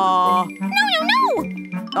ah. No!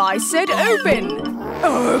 I said open.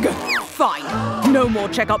 Ugh. Fine. No more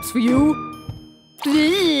checkups for you.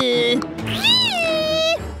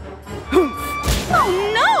 Oh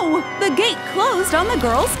no! The gate closed on the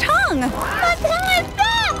girl's tongue!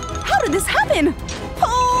 How did this happen?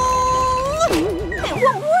 Oh! It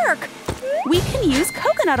won't work! We can use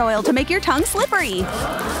coconut oil to make your tongue slippery.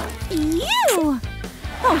 Ew!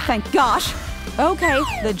 Oh, thank gosh. Okay,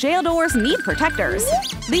 the jail doors need protectors.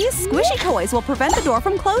 These squishy toys will prevent the door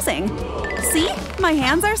from closing. See? My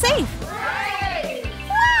hands are safe.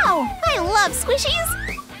 Wow! I love squishies!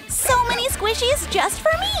 So many squishies just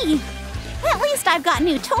for me! At least I've got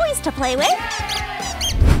new toys to play with.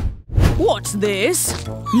 What's this?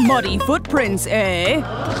 Muddy footprints, eh?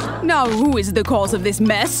 Now who is the cause of this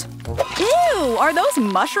mess? Ew, are those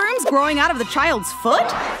mushrooms growing out of the child's foot?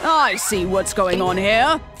 I see what's going on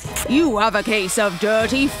here. You have a case of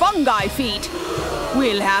dirty fungi feet.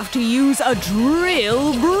 We'll have to use a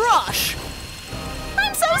drill brush.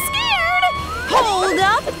 I'm so scared! Hold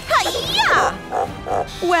up! Hi-ya!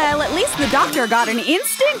 Well, at least the doctor got an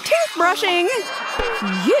instant tooth brushing.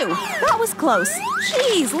 That was close.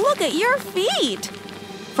 Jeez, look at your feet.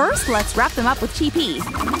 First, let's wrap them up with TP.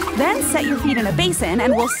 Then set your feet in a basin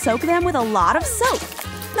and we'll soak them with a lot of soap.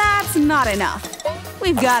 That's not enough.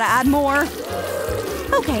 We've got to add more.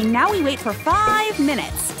 Okay, now we wait for 5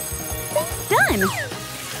 minutes. Done!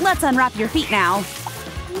 Let's unwrap your feet now.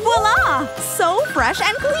 Voila! So fresh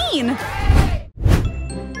and clean!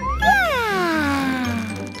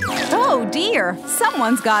 Oh dear,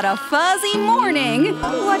 someone's got a fuzzy morning.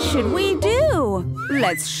 What should we do?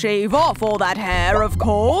 Let's shave off all that hair, of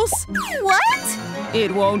course. What?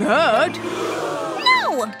 It won't hurt.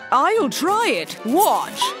 No! I'll try it.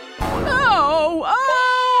 Watch. Oh,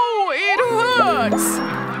 it hurts.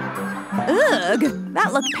 Ugh,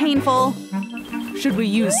 that looked painful. Should we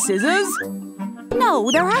use scissors?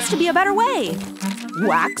 No, there has to be a better way.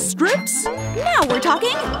 Wax strips? Now we're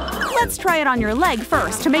talking. Let's try it on your leg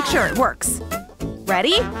first to make sure it works.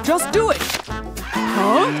 Ready? Just do it.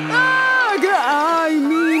 Huh? I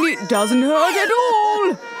mean, it doesn't hurt at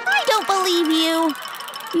all. I don't believe you.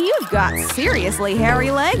 You've got seriously hairy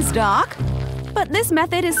legs, Doc. But this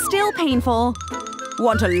method is still painful.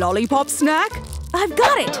 Want a lollipop snack? I've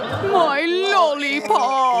got it! My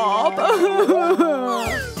lollipop!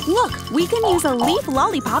 Look, we can use a leaf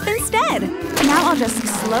lollipop instead. Now I'll just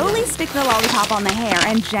slowly stick the lollipop on the hair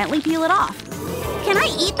and gently peel it off. Can I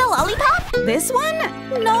eat the lollipop? This one?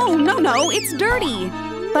 No, it's dirty.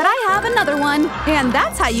 But I have another one. And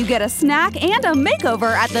that's how you get a snack and a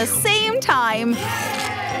makeover at the same time.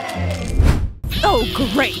 Oh,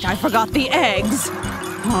 great, I forgot the eggs.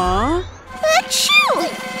 Huh? Achoo!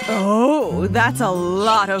 Oh, that's a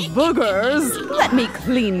lot of boogers. Let me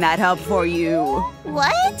clean that up for you.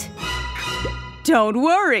 What? Don't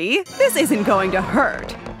worry, this isn't going to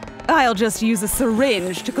hurt. I'll just use a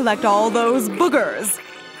syringe to collect all those boogers.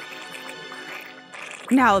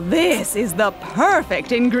 Now this is the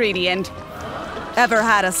perfect ingredient. Ever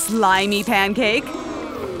had a slimy pancake?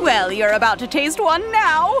 Well, you're about to taste one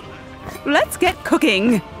now. Let's get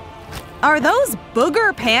cooking. Are those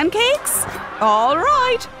booger pancakes? All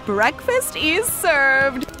right, breakfast is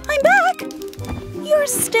served. I'm back. You're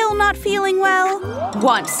still not feeling well.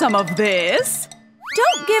 Want some of this?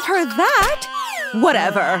 Don't give her that.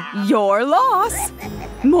 Whatever, your loss.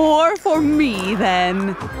 More for me,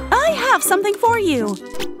 then. I have something for you.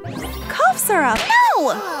 Cough syrup.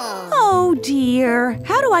 No! Oh, dear.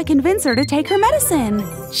 How do I convince her to take her medicine?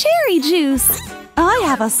 Cherry juice. I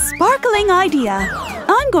have a sparkling idea.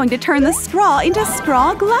 I'm going to turn the straw into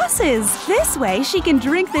straw glasses. This way she can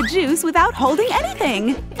drink the juice without holding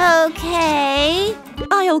anything. Okay.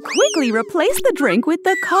 I'll quickly replace the drink with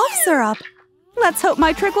the cough syrup. Let's hope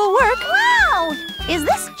my trick will work. Wow! Is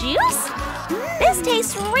this juice? This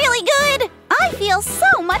tastes really good! I feel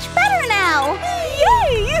so much better now!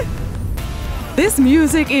 Yay! This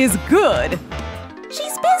music is good.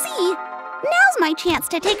 She's busy! Now's my chance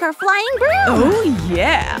to take her flying broom! Oh,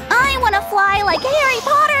 yeah. I want to fly like Harry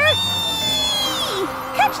Potter!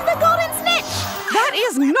 Catch the golden snitch! That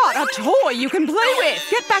is not a toy you can play with.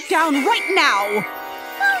 Get back down right now.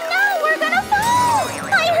 Oh no, we're gonna fall!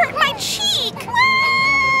 I hurt my cheek!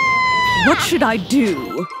 What should I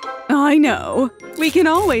do? I know. We can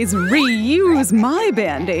always reuse my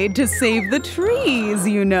Band-Aid to save the trees,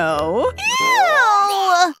 you know.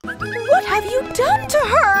 Ew! What have you done to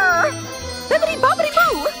her?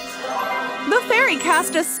 Bibbidi-bobbidi-boo! The fairy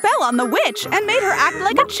cast a spell on the witch and made her act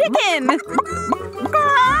like a chicken.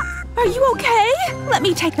 Are you okay? Let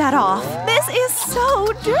me take that off. This is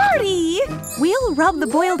so dirty. We'll rub the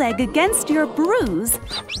boiled egg against your bruise,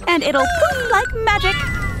 and it'll poof like magic.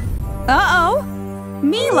 Uh-oh.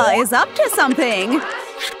 Mila is up to something.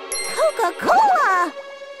 Coca-Cola!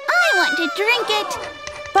 I want to drink it!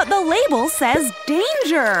 But the label says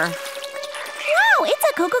danger. Wow, it's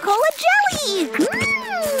a Coca-Cola jelly!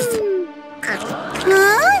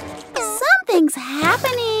 Huh? Something's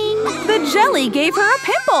happening. The jelly gave her a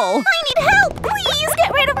pimple. I need help! Please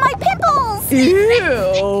get rid of my pimples!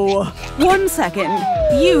 Ew. 1 second.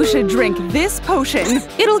 You should drink this potion.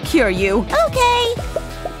 It'll cure you. Okay.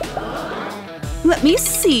 Let me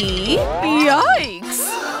see. Yikes.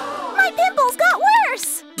 My pimples got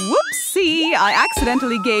worse! Whoopsie, I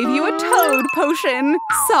accidentally gave you a toad potion.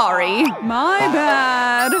 Sorry, my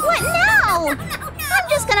bad. What now? I'm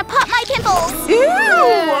just just gonna pop my pimples.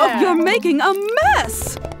 Ew! You're making a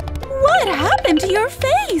mess! What happened to your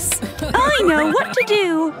face? I know what to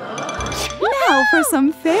do. Now for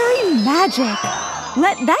some fairy magic.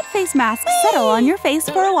 Let that face mask settle on your face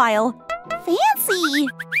for a while. Fancy.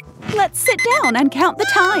 Let's sit down and count the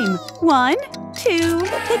time. 1, 2,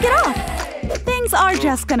 take it off. Things are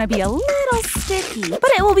just gonna be a little sticky,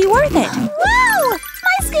 but it will be worth it. Wow!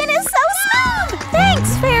 My skin is so smooth!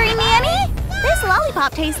 Thanks, Fairy Nanny! This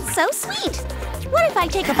lollipop tastes so sweet. What if I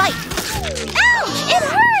take a bite? Ouch! It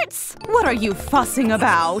hurts! What are you fussing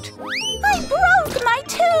about? I broke my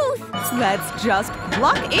tooth! Let's just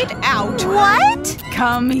pluck it out. What?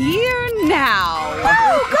 Come here now.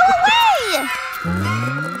 Oh, go away!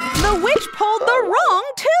 The witch pulled the wrong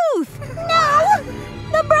tooth. No!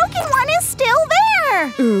 The broken one is still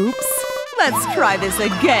there! Oops. Let's try this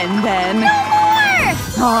again then. No more!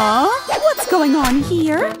 Huh? What's going on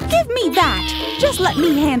here? Give me that. Just let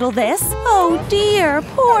me handle this. Oh dear,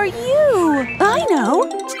 poor you. I know.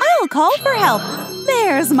 I'll call for help.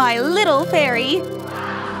 There's my little fairy.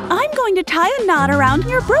 I'm going to tie a knot around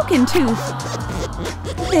your broken tooth.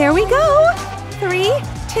 There we go. 3,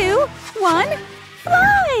 2, 1,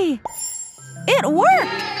 fly! It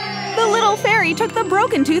worked! The little fairy took the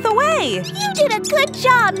broken tooth away. You did a good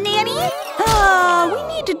job, Nanny.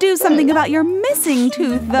 We need to do something about your missing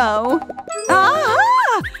tooth, though.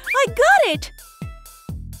 Aha! I got it!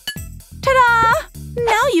 Ta-da!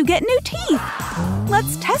 Now you get new teeth.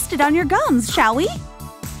 Let's test it on your gums, shall we?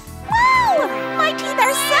 Wow! My teeth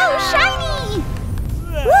are so shiny!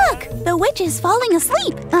 Look! The witch is falling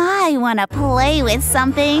asleep. I want to play with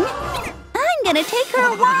something. I'm gonna take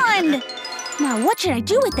her wand. Now what should I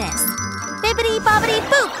do with this?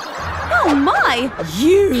 Bibbidi-bobbidi-boop! Oh my!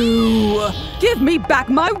 You! Give me back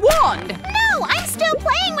my wand! No! I'm still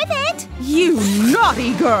playing with it! You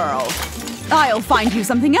naughty girl! I'll find you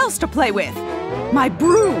something else to play with. My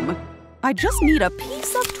broom. I just need a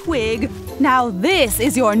piece of twig. Now this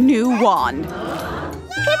is your new wand.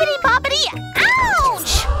 Bibbidi-bobbidi!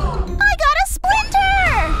 Ouch! I got a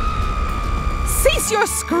splinter! Cease your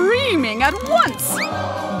screaming at once!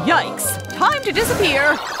 Yikes! Time to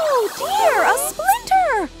disappear! Oh dear, a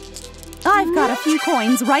splinter! I've got a few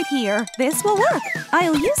coins right here. This will work.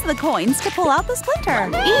 I'll use the coins to pull out the splinter.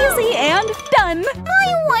 Easy and done!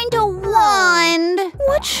 I want a wand!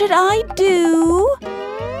 What should I do?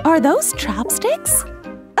 Are those chopsticks?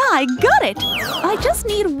 I got it! I just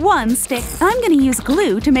need one stick. I'm gonna use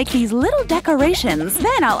glue to make these little decorations.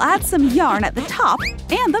 Then I'll add some yarn at the top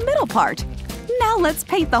and the middle part. Now let's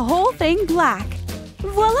paint the whole thing black.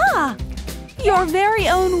 Voila! Your very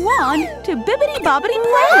own wand to bibbidi-bobbidi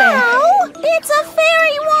play with. Wow! It's a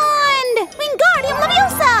fairy wand! Wingardium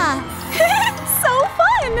Leviosa! So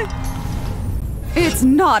fun! It's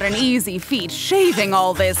not an easy feat shaving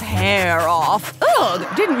all this hair off. Ugh!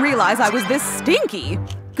 Didn't realize I was this stinky.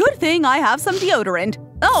 Good thing I have some deodorant.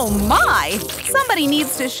 Oh my! Somebody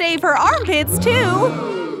needs to shave her armpits too. So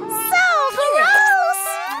gross!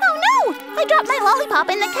 Oh no! I dropped my lollipop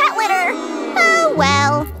in the cat litter. Oh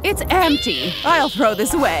well. It's empty. I'll throw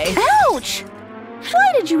this away. Ouch!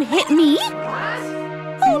 Why did you hit me?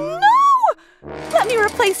 Oh no! Let me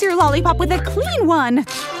replace your lollipop with a clean one.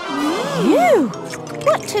 Ew!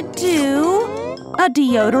 What to do? A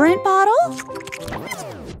deodorant bottle?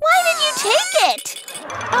 Why did you take it?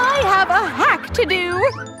 I have a hack to do.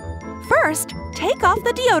 First, take off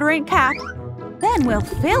the deodorant cap. Then we'll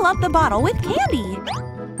fill up the bottle with candy.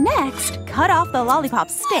 Next, cut off the lollipop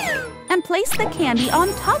stick and place the candy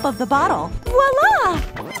on top of the bottle. Voila!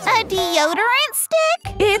 A deodorant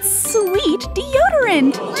stick? It's sweet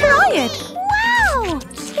deodorant. Try it. Wow!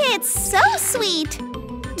 It's so sweet.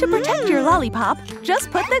 To protect your lollipop, just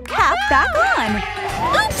put the cap back on.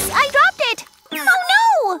 Oops! I dropped it! Oh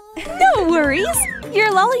no! No worries.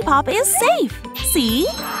 Your lollipop is safe. See?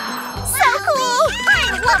 So cool!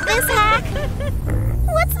 I love this hack!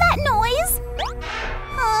 What's that noise?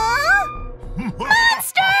 Huh?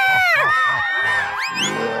 Monster!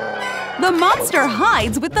 The monster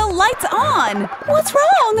hides with the lights on. What's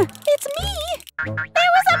wrong? It's me.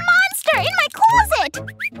 There was a monster in my closet!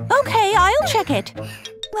 Okay, I'll check it.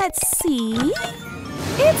 Let's see.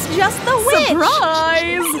 It's just the witch!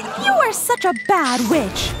 Surprise! You are such a bad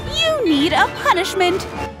witch. You need a punishment.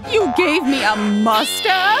 You gave me a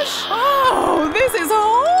mustache? Oh, this is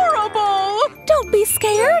horrible! Don't be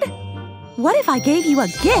scared. What if I gave you a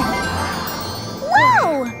gift?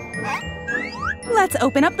 Whoa! Let's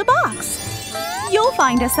open up the box. You'll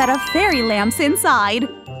find a set of fairy lamps inside.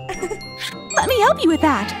 Let me help you with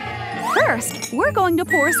that. First, we're going to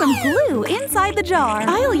pour some glue inside the jar.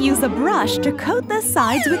 I'll use a brush to coat the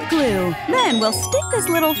sides with glue. Then we'll stick this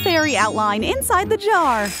little fairy outline inside the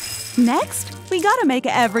jar. Next, we gotta make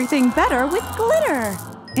everything better with glitter.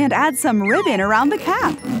 And add some ribbon around the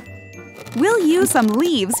cap. We'll use some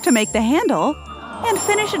leaves to make the handle. And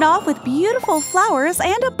finish it off with beautiful flowers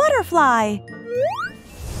and a butterfly.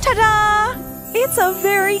 Ta-da! It's a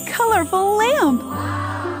very colorful lamp.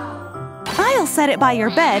 I'll set it by your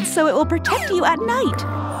bed so it will protect you at night.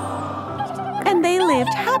 And they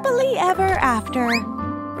lived happily ever after.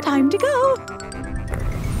 Time to go.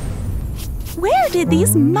 Where did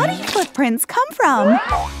these muddy footprints come from?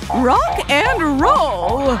 Rock and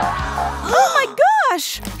roll! Oh my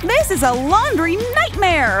gosh! This is a laundry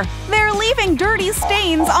nightmare! They're leaving dirty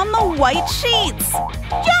stains on the white sheets!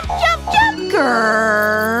 Jump, jump, jump!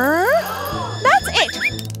 Grrr! That's it!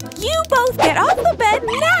 You both get off the bed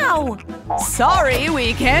now! Sorry,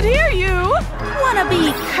 we can't hear you! Wanna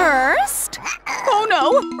be cursed? Oh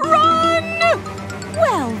no! Run!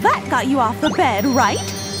 Well, that got you off the bed, right?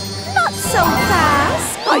 Not so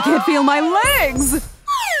fast! I can't feel my legs!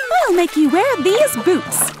 I'll make you wear these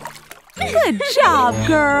boots! Good job,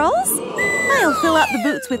 girls! I'll fill out the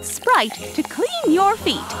boots with Sprite to clean your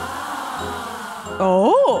feet.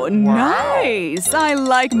 Oh, nice! I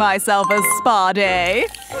like myself a spa day.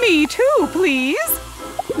 Me too, please.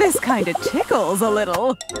 This kind of tickles a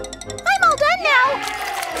little. I'm all done now.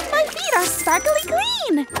 My feet are sparkly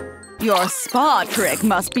clean. Your spa trick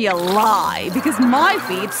must be a lie, because my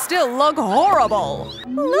feet still look horrible.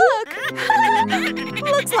 Look!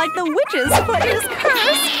 Looks like the witch's foot is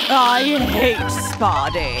cursed. I hate spa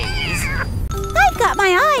days. I've got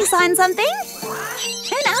my eyes on something.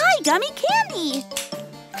 An eye gummy candy.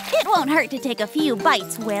 It won't hurt to take a few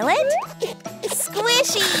bites, will it?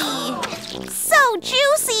 Squishy. So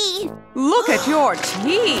juicy. Look at your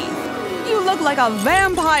teeth. You look like a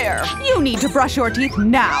vampire. You need to brush your teeth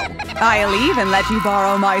now. I'll even let you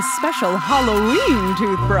borrow my special Halloween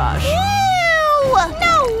toothbrush. Ew!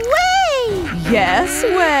 No way! Yes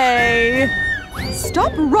way.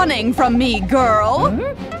 Stop running from me, girl.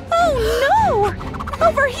 Oh no!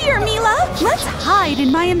 Over here, Mila! Let's hide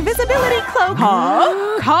in my invisibility cloak.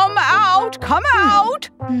 Huh? Come out! Come out!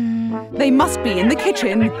 They must be in the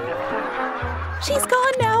kitchen. She's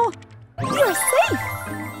gone now. You're safe.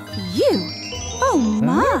 You! Oh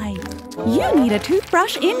my! You need a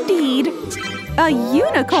toothbrush indeed! A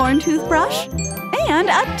unicorn toothbrush! And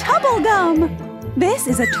a tubble gum! This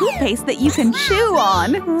is a toothpaste that you can chew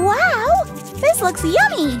on! Wow! This looks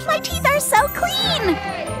yummy! My teeth are so clean!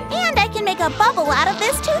 And I can make a bubble out of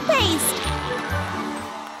this toothpaste!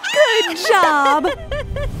 Good job!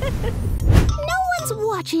 No one's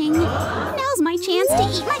watching! Now's my chance to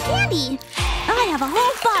eat my candy! I have a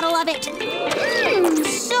whole bottle of it!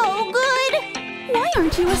 So good! Why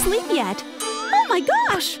aren't you asleep yet? Oh my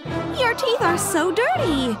gosh! Your teeth are so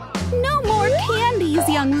dirty! No more candies,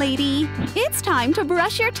 young lady! It's time to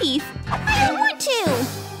brush your teeth! I don't want to!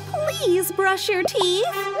 Please brush your teeth!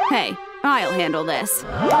 Hey, I'll handle this.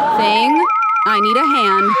 Thing, I need a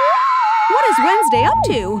hand. What is Wednesday up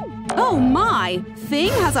to? Oh my!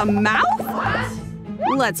 Thing has a mouth?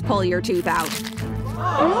 Let's pull your tooth out.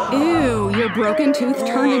 Ew, your broken tooth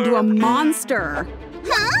turned into a monster.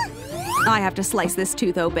 Huh? I have to slice this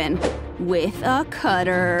tooth open with a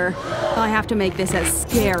cutter. I have to make this as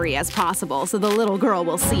scary as possible so the little girl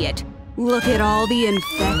will see it. Look at all the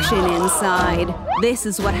infection inside. This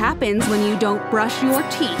is what happens when you don't brush your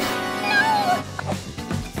teeth. No!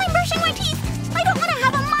 I'm brushing my teeth! I don't want to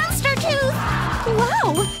have a monster tooth!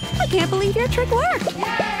 Wow! I can't believe your trick worked!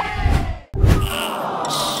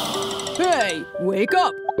 Hey, wake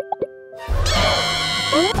up!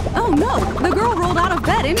 Oh no! The girl rolled out of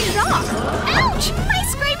bed in shock! Ouch! I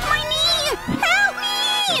scraped my knee! Help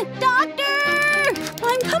me! Doctor!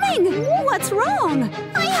 I'm coming! What's wrong?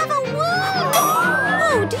 I have a wound!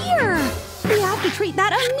 Oh dear! We have to treat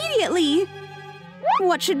that immediately!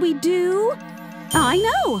 What should we do? I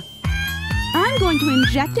know! I'm going to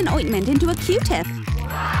inject an ointment into a Q-tip.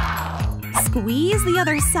 Squeeze the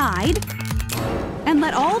other side and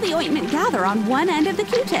let all the ointment gather on one end of the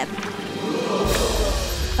Q-tip.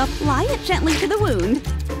 Apply it gently to the wound.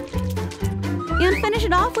 And finish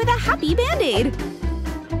it off with a happy Band-Aid.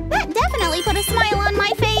 That definitely put a smile on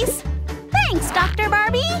my face. Thanks, Dr.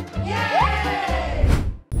 Barbie. Yay!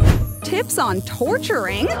 Tips on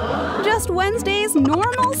torturing? Just Wednesday's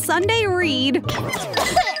normal Sunday read.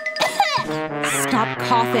 Stop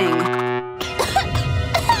coughing.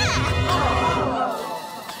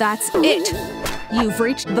 That's it. You've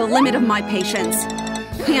reached the limit of my patience.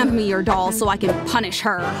 Hand me your doll so I can punish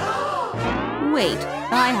her. Wait,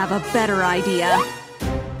 I have a better idea.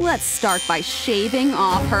 Let's start by shaving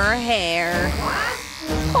off her hair.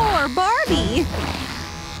 Poor Barbie!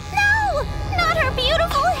 No! Not her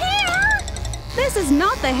beautiful hair! This is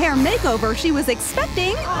not the hair makeover she was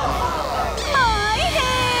expecting. My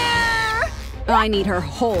hair! I need her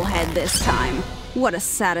whole head this time. What a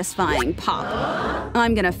satisfying pop.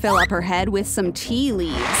 I'm gonna fill up her head with some tea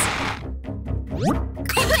leaves.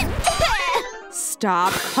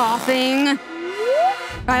 Stop coughing.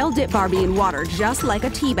 I'll dip Barbie in water just like a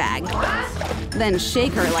tea bag. Then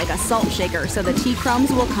shake her like a salt shaker so the tea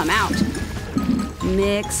crumbs will come out.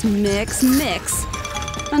 Mix, mix, mix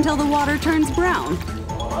until the water turns brown.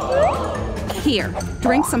 Here,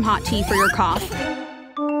 drink some hot tea for your cough.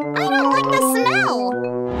 I don't like the smell!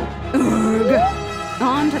 Ugh.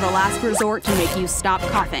 On to the last resort to make you stop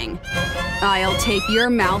coughing. I'll tape your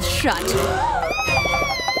mouth shut.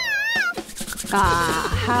 Ah,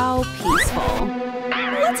 how peaceful.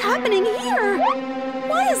 What's happening here?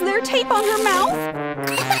 Why is there tape on her mouth?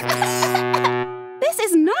 This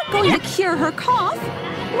is not going to cure her cough.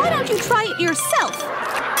 Why don't you try it yourself?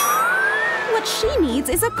 What she needs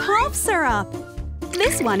is a cough syrup.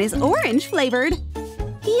 This one is orange flavored.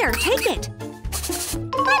 Here, take it.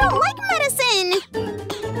 I don't like medicine!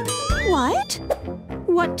 What?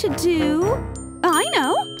 What to do? I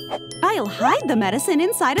know! I'll hide the medicine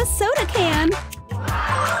inside a soda can.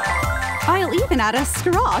 I'll even add a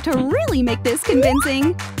straw to really make this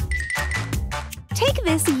convincing. Take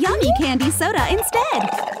this yummy candy soda instead.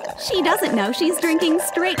 She doesn't know she's drinking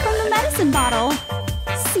straight from the medicine bottle.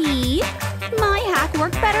 See? My hack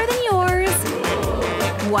worked better than yours.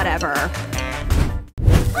 Whatever.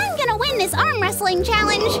 I'm gonna win this arm wrestling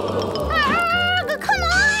challenge! Arrgh, come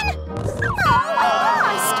on! Oh, I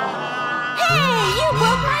lost! Hey, you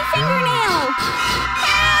broke my fingernail!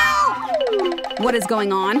 Help! What is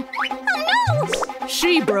going on? Oh no!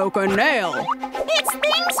 She broke a nail. It's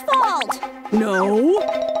Thing's fault! No.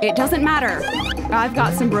 It doesn't matter. I've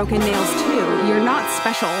got some broken nails too. You're not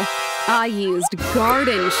special. I used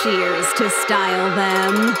garden shears to style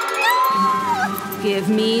them. No! Give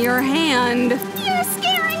me your hand. You're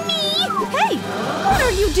scaring me! Hey! What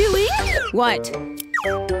are you doing? What?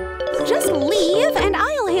 Just leave and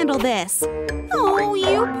I'll handle this. Oh,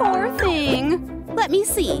 you poor thing. Let me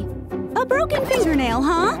see. A broken fingernail,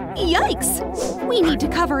 huh? Yikes! We need to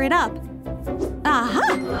cover it up.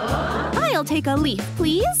 Aha! I'll take a leaf,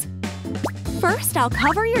 please. First, I'll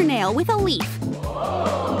cover your nail with a leaf.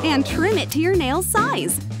 And trim it to your nail's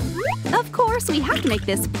size. Of course, we have to make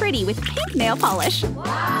this pretty with pink nail polish.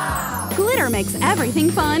 Glitter makes everything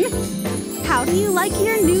fun. How do you like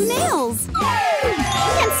your new nails?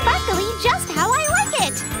 And sparkly just how I like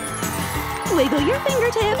it! Wiggle your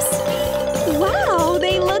fingertips. Wow,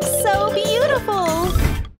 they look so beautiful.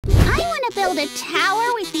 I want to build a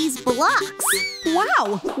tower with these blocks.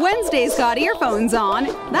 Wow, Wednesday's got earphones on.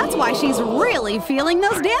 That's why she's really feeling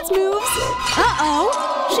those dance moves. Uh-oh,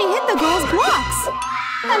 she hit the girl's blocks.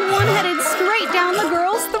 And one headed straight down the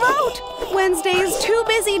girl's throat. Wednesday's too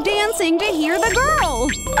busy dancing to hear the girl.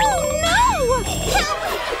 Oh no! Help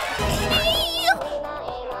me!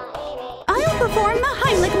 I'll perform the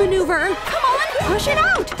Heimlich maneuver. Come on, push it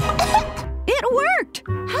out. It worked!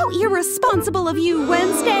 How irresponsible of you,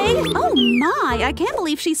 Wednesday! Oh my, I can't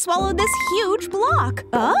believe she swallowed this huge block.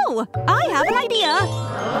 Oh, I have an idea.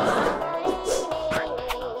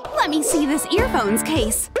 Let me see this earphones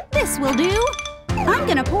case. This will do. I'm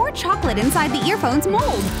gonna pour chocolate inside the earphones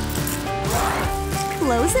mold.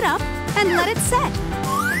 Close it up and let it set.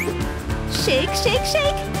 Shake, shake,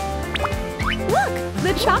 shake. Look,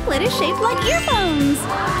 the chocolate is shaped like earphones.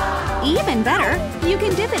 Even better, you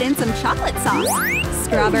can dip it in some chocolate sauce,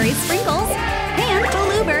 strawberry sprinkles, and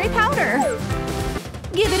blueberry powder.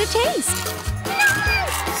 Give it a taste.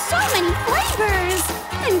 So many flavors!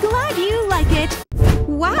 I'm glad you like it.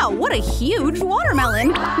 Wow, what a huge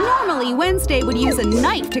watermelon! Normally, Wednesday would use a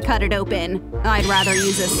knife to cut it open. I'd rather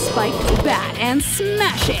use a spiked bat and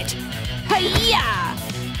smash it. Hi-ya!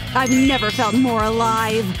 I've never felt more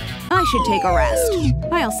alive. I should take a rest.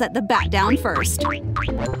 I'll set the bat down first.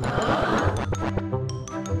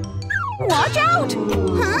 Watch out!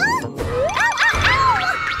 Huh? Ow, ow, ow!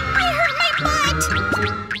 I hurt my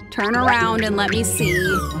butt! Turn around and let me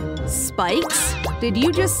see. Spikes? Did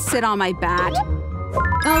you just sit on my bat?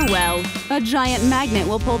 Oh well, a giant magnet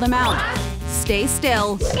will pull them out. Stay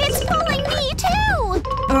still. It's pulling me too!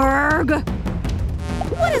 Urgh!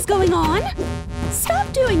 What is going on?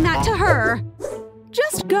 Stop doing that to her!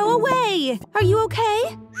 Just go away! Are you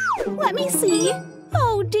okay? Let me see.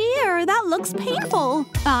 Oh dear, that looks painful.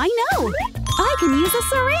 I know. I can use a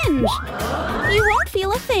syringe! You won't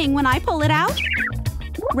feel a thing when I pull it out.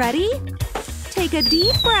 Ready? Take a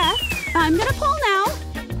deep breath. I'm gonna pull now.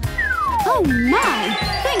 Oh my!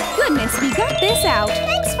 Thank goodness we got this out!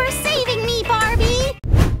 Thanks for saving me, Barbie!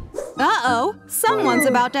 Uh-oh! Someone's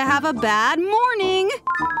about to have a bad morning!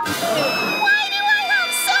 Why do I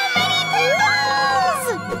have so many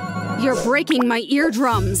pimples? You're breaking my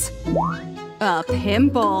eardrums! A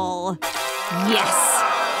pimple! Yes!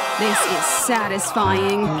 This is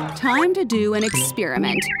satisfying. Time to do an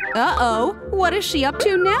experiment. Uh-oh! What is she up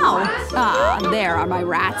to now? Ah, there are my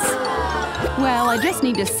rats. Well, I just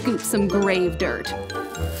need to scoop some grave dirt.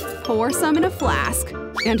 Pour some in a flask.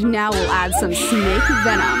 And now we'll add some snake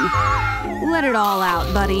venom. Let it all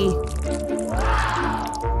out, buddy.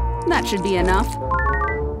 That should be enough.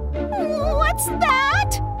 What's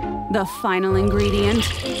that? The final ingredient.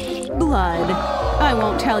 Blood. I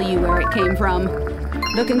won't tell you where it came from.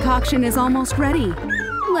 The concoction is almost ready.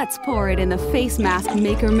 Let's pour it in the face mask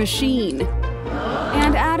maker machine.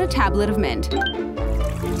 And add a tablet of mint.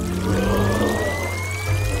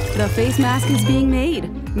 The face mask is being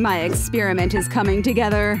made. My experiment is coming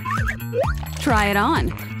together. Try it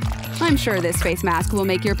on. I'm sure this face mask will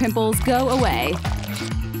make your pimples go away.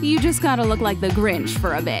 You just gotta look like the Grinch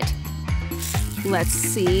for a bit. Let's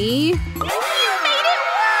see… You made it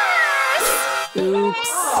worse!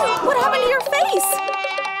 Oops. What happened to your face?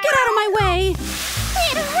 Get out of my way!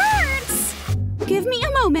 It hurts! Give me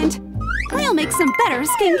a moment. I'll make some better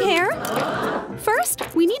skincare.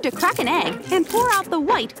 First, we need to crack an egg and pour out the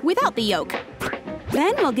white without the yolk.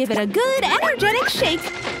 Then we'll give it a good, energetic shake.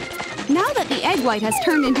 Now that the egg white has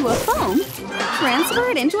turned into a foam, transfer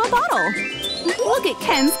it into a bottle. Look at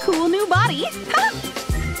Ken's cool new body.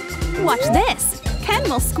 Watch this. Ken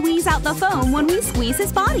will squeeze out the foam when we squeeze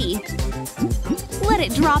his body. Let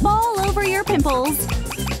it drop all over your pimples.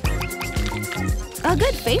 A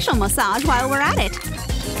good facial massage while we're at it.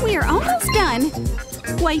 We're almost done.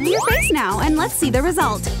 Wipe your face now and let's see the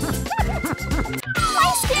result.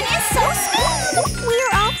 My skin is so smooth!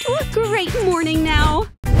 We're off to a great morning now.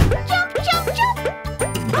 Jump, jump, jump!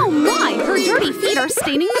 Oh my, her dirty feet are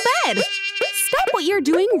staining the bed. Stop what you're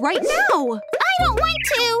doing right now. I don't want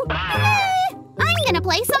to! I'm gonna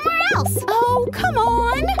play somewhere else! Oh, come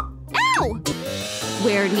on. Ow!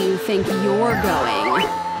 Where do you think you're going?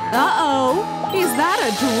 Uh-oh. Is that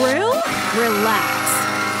a drill? Relax.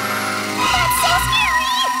 That's so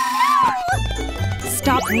scary!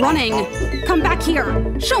 Stop running! Come back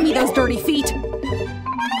here! Show me those dirty feet!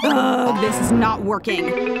 Ugh, this is not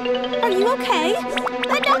working. Are you okay?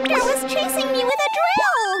 The doctor was chasing me with a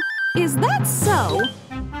drill! Is that so?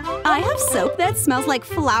 I have soap that smells like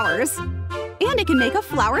flowers. And it can make a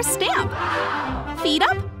flower stamp. Feet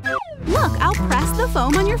up? Look, I'll press the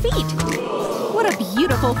foam on your feet. What a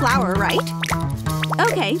beautiful flower, right?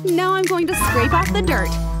 Okay, now I'm going to scrape off the dirt.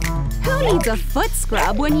 Who needs a foot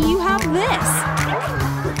scrub when you have this?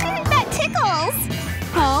 That tickles!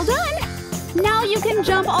 All done! Now you can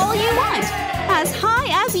jump all you want, as high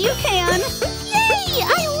as you can! Yay!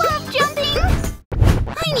 I love jumping!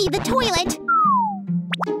 I need the toilet!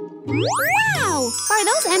 Wow! Are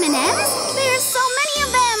those M&Ms? There's so many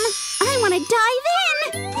of them! I want to dive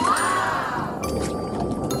in!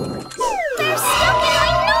 They're stuck in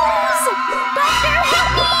my nose! Doctor,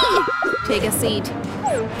 help me! Take a seat.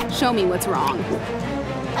 Show me what's wrong.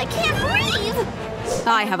 I can't breathe!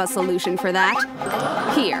 I have a solution for that.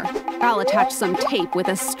 Here, I'll attach some tape with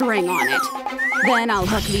a string on it. Then I'll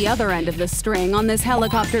hook the other end of the string on this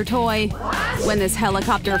helicopter toy. When this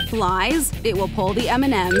helicopter flies, it will pull the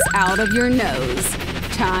M&Ms out of your nose.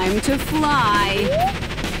 Time to fly!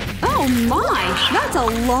 Oh my! That's a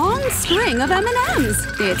long string of M&Ms!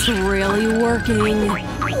 It's really working.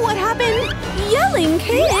 What happened? Yelling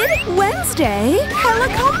kid? Wednesday?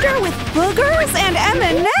 Helicopter with boogers and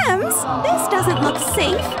M&Ms? This doesn't look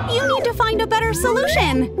safe. You need to find a better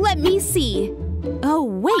solution. Let me see. Oh,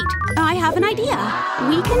 wait. I have an idea.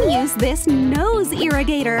 We can use this nose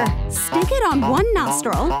irrigator. Stick it on one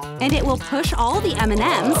nostril, and it will push all the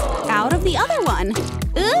M&Ms out of the other one.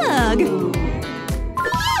 Ugh!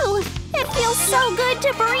 Phew! It feels so good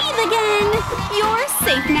to breathe again! You're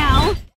safe now.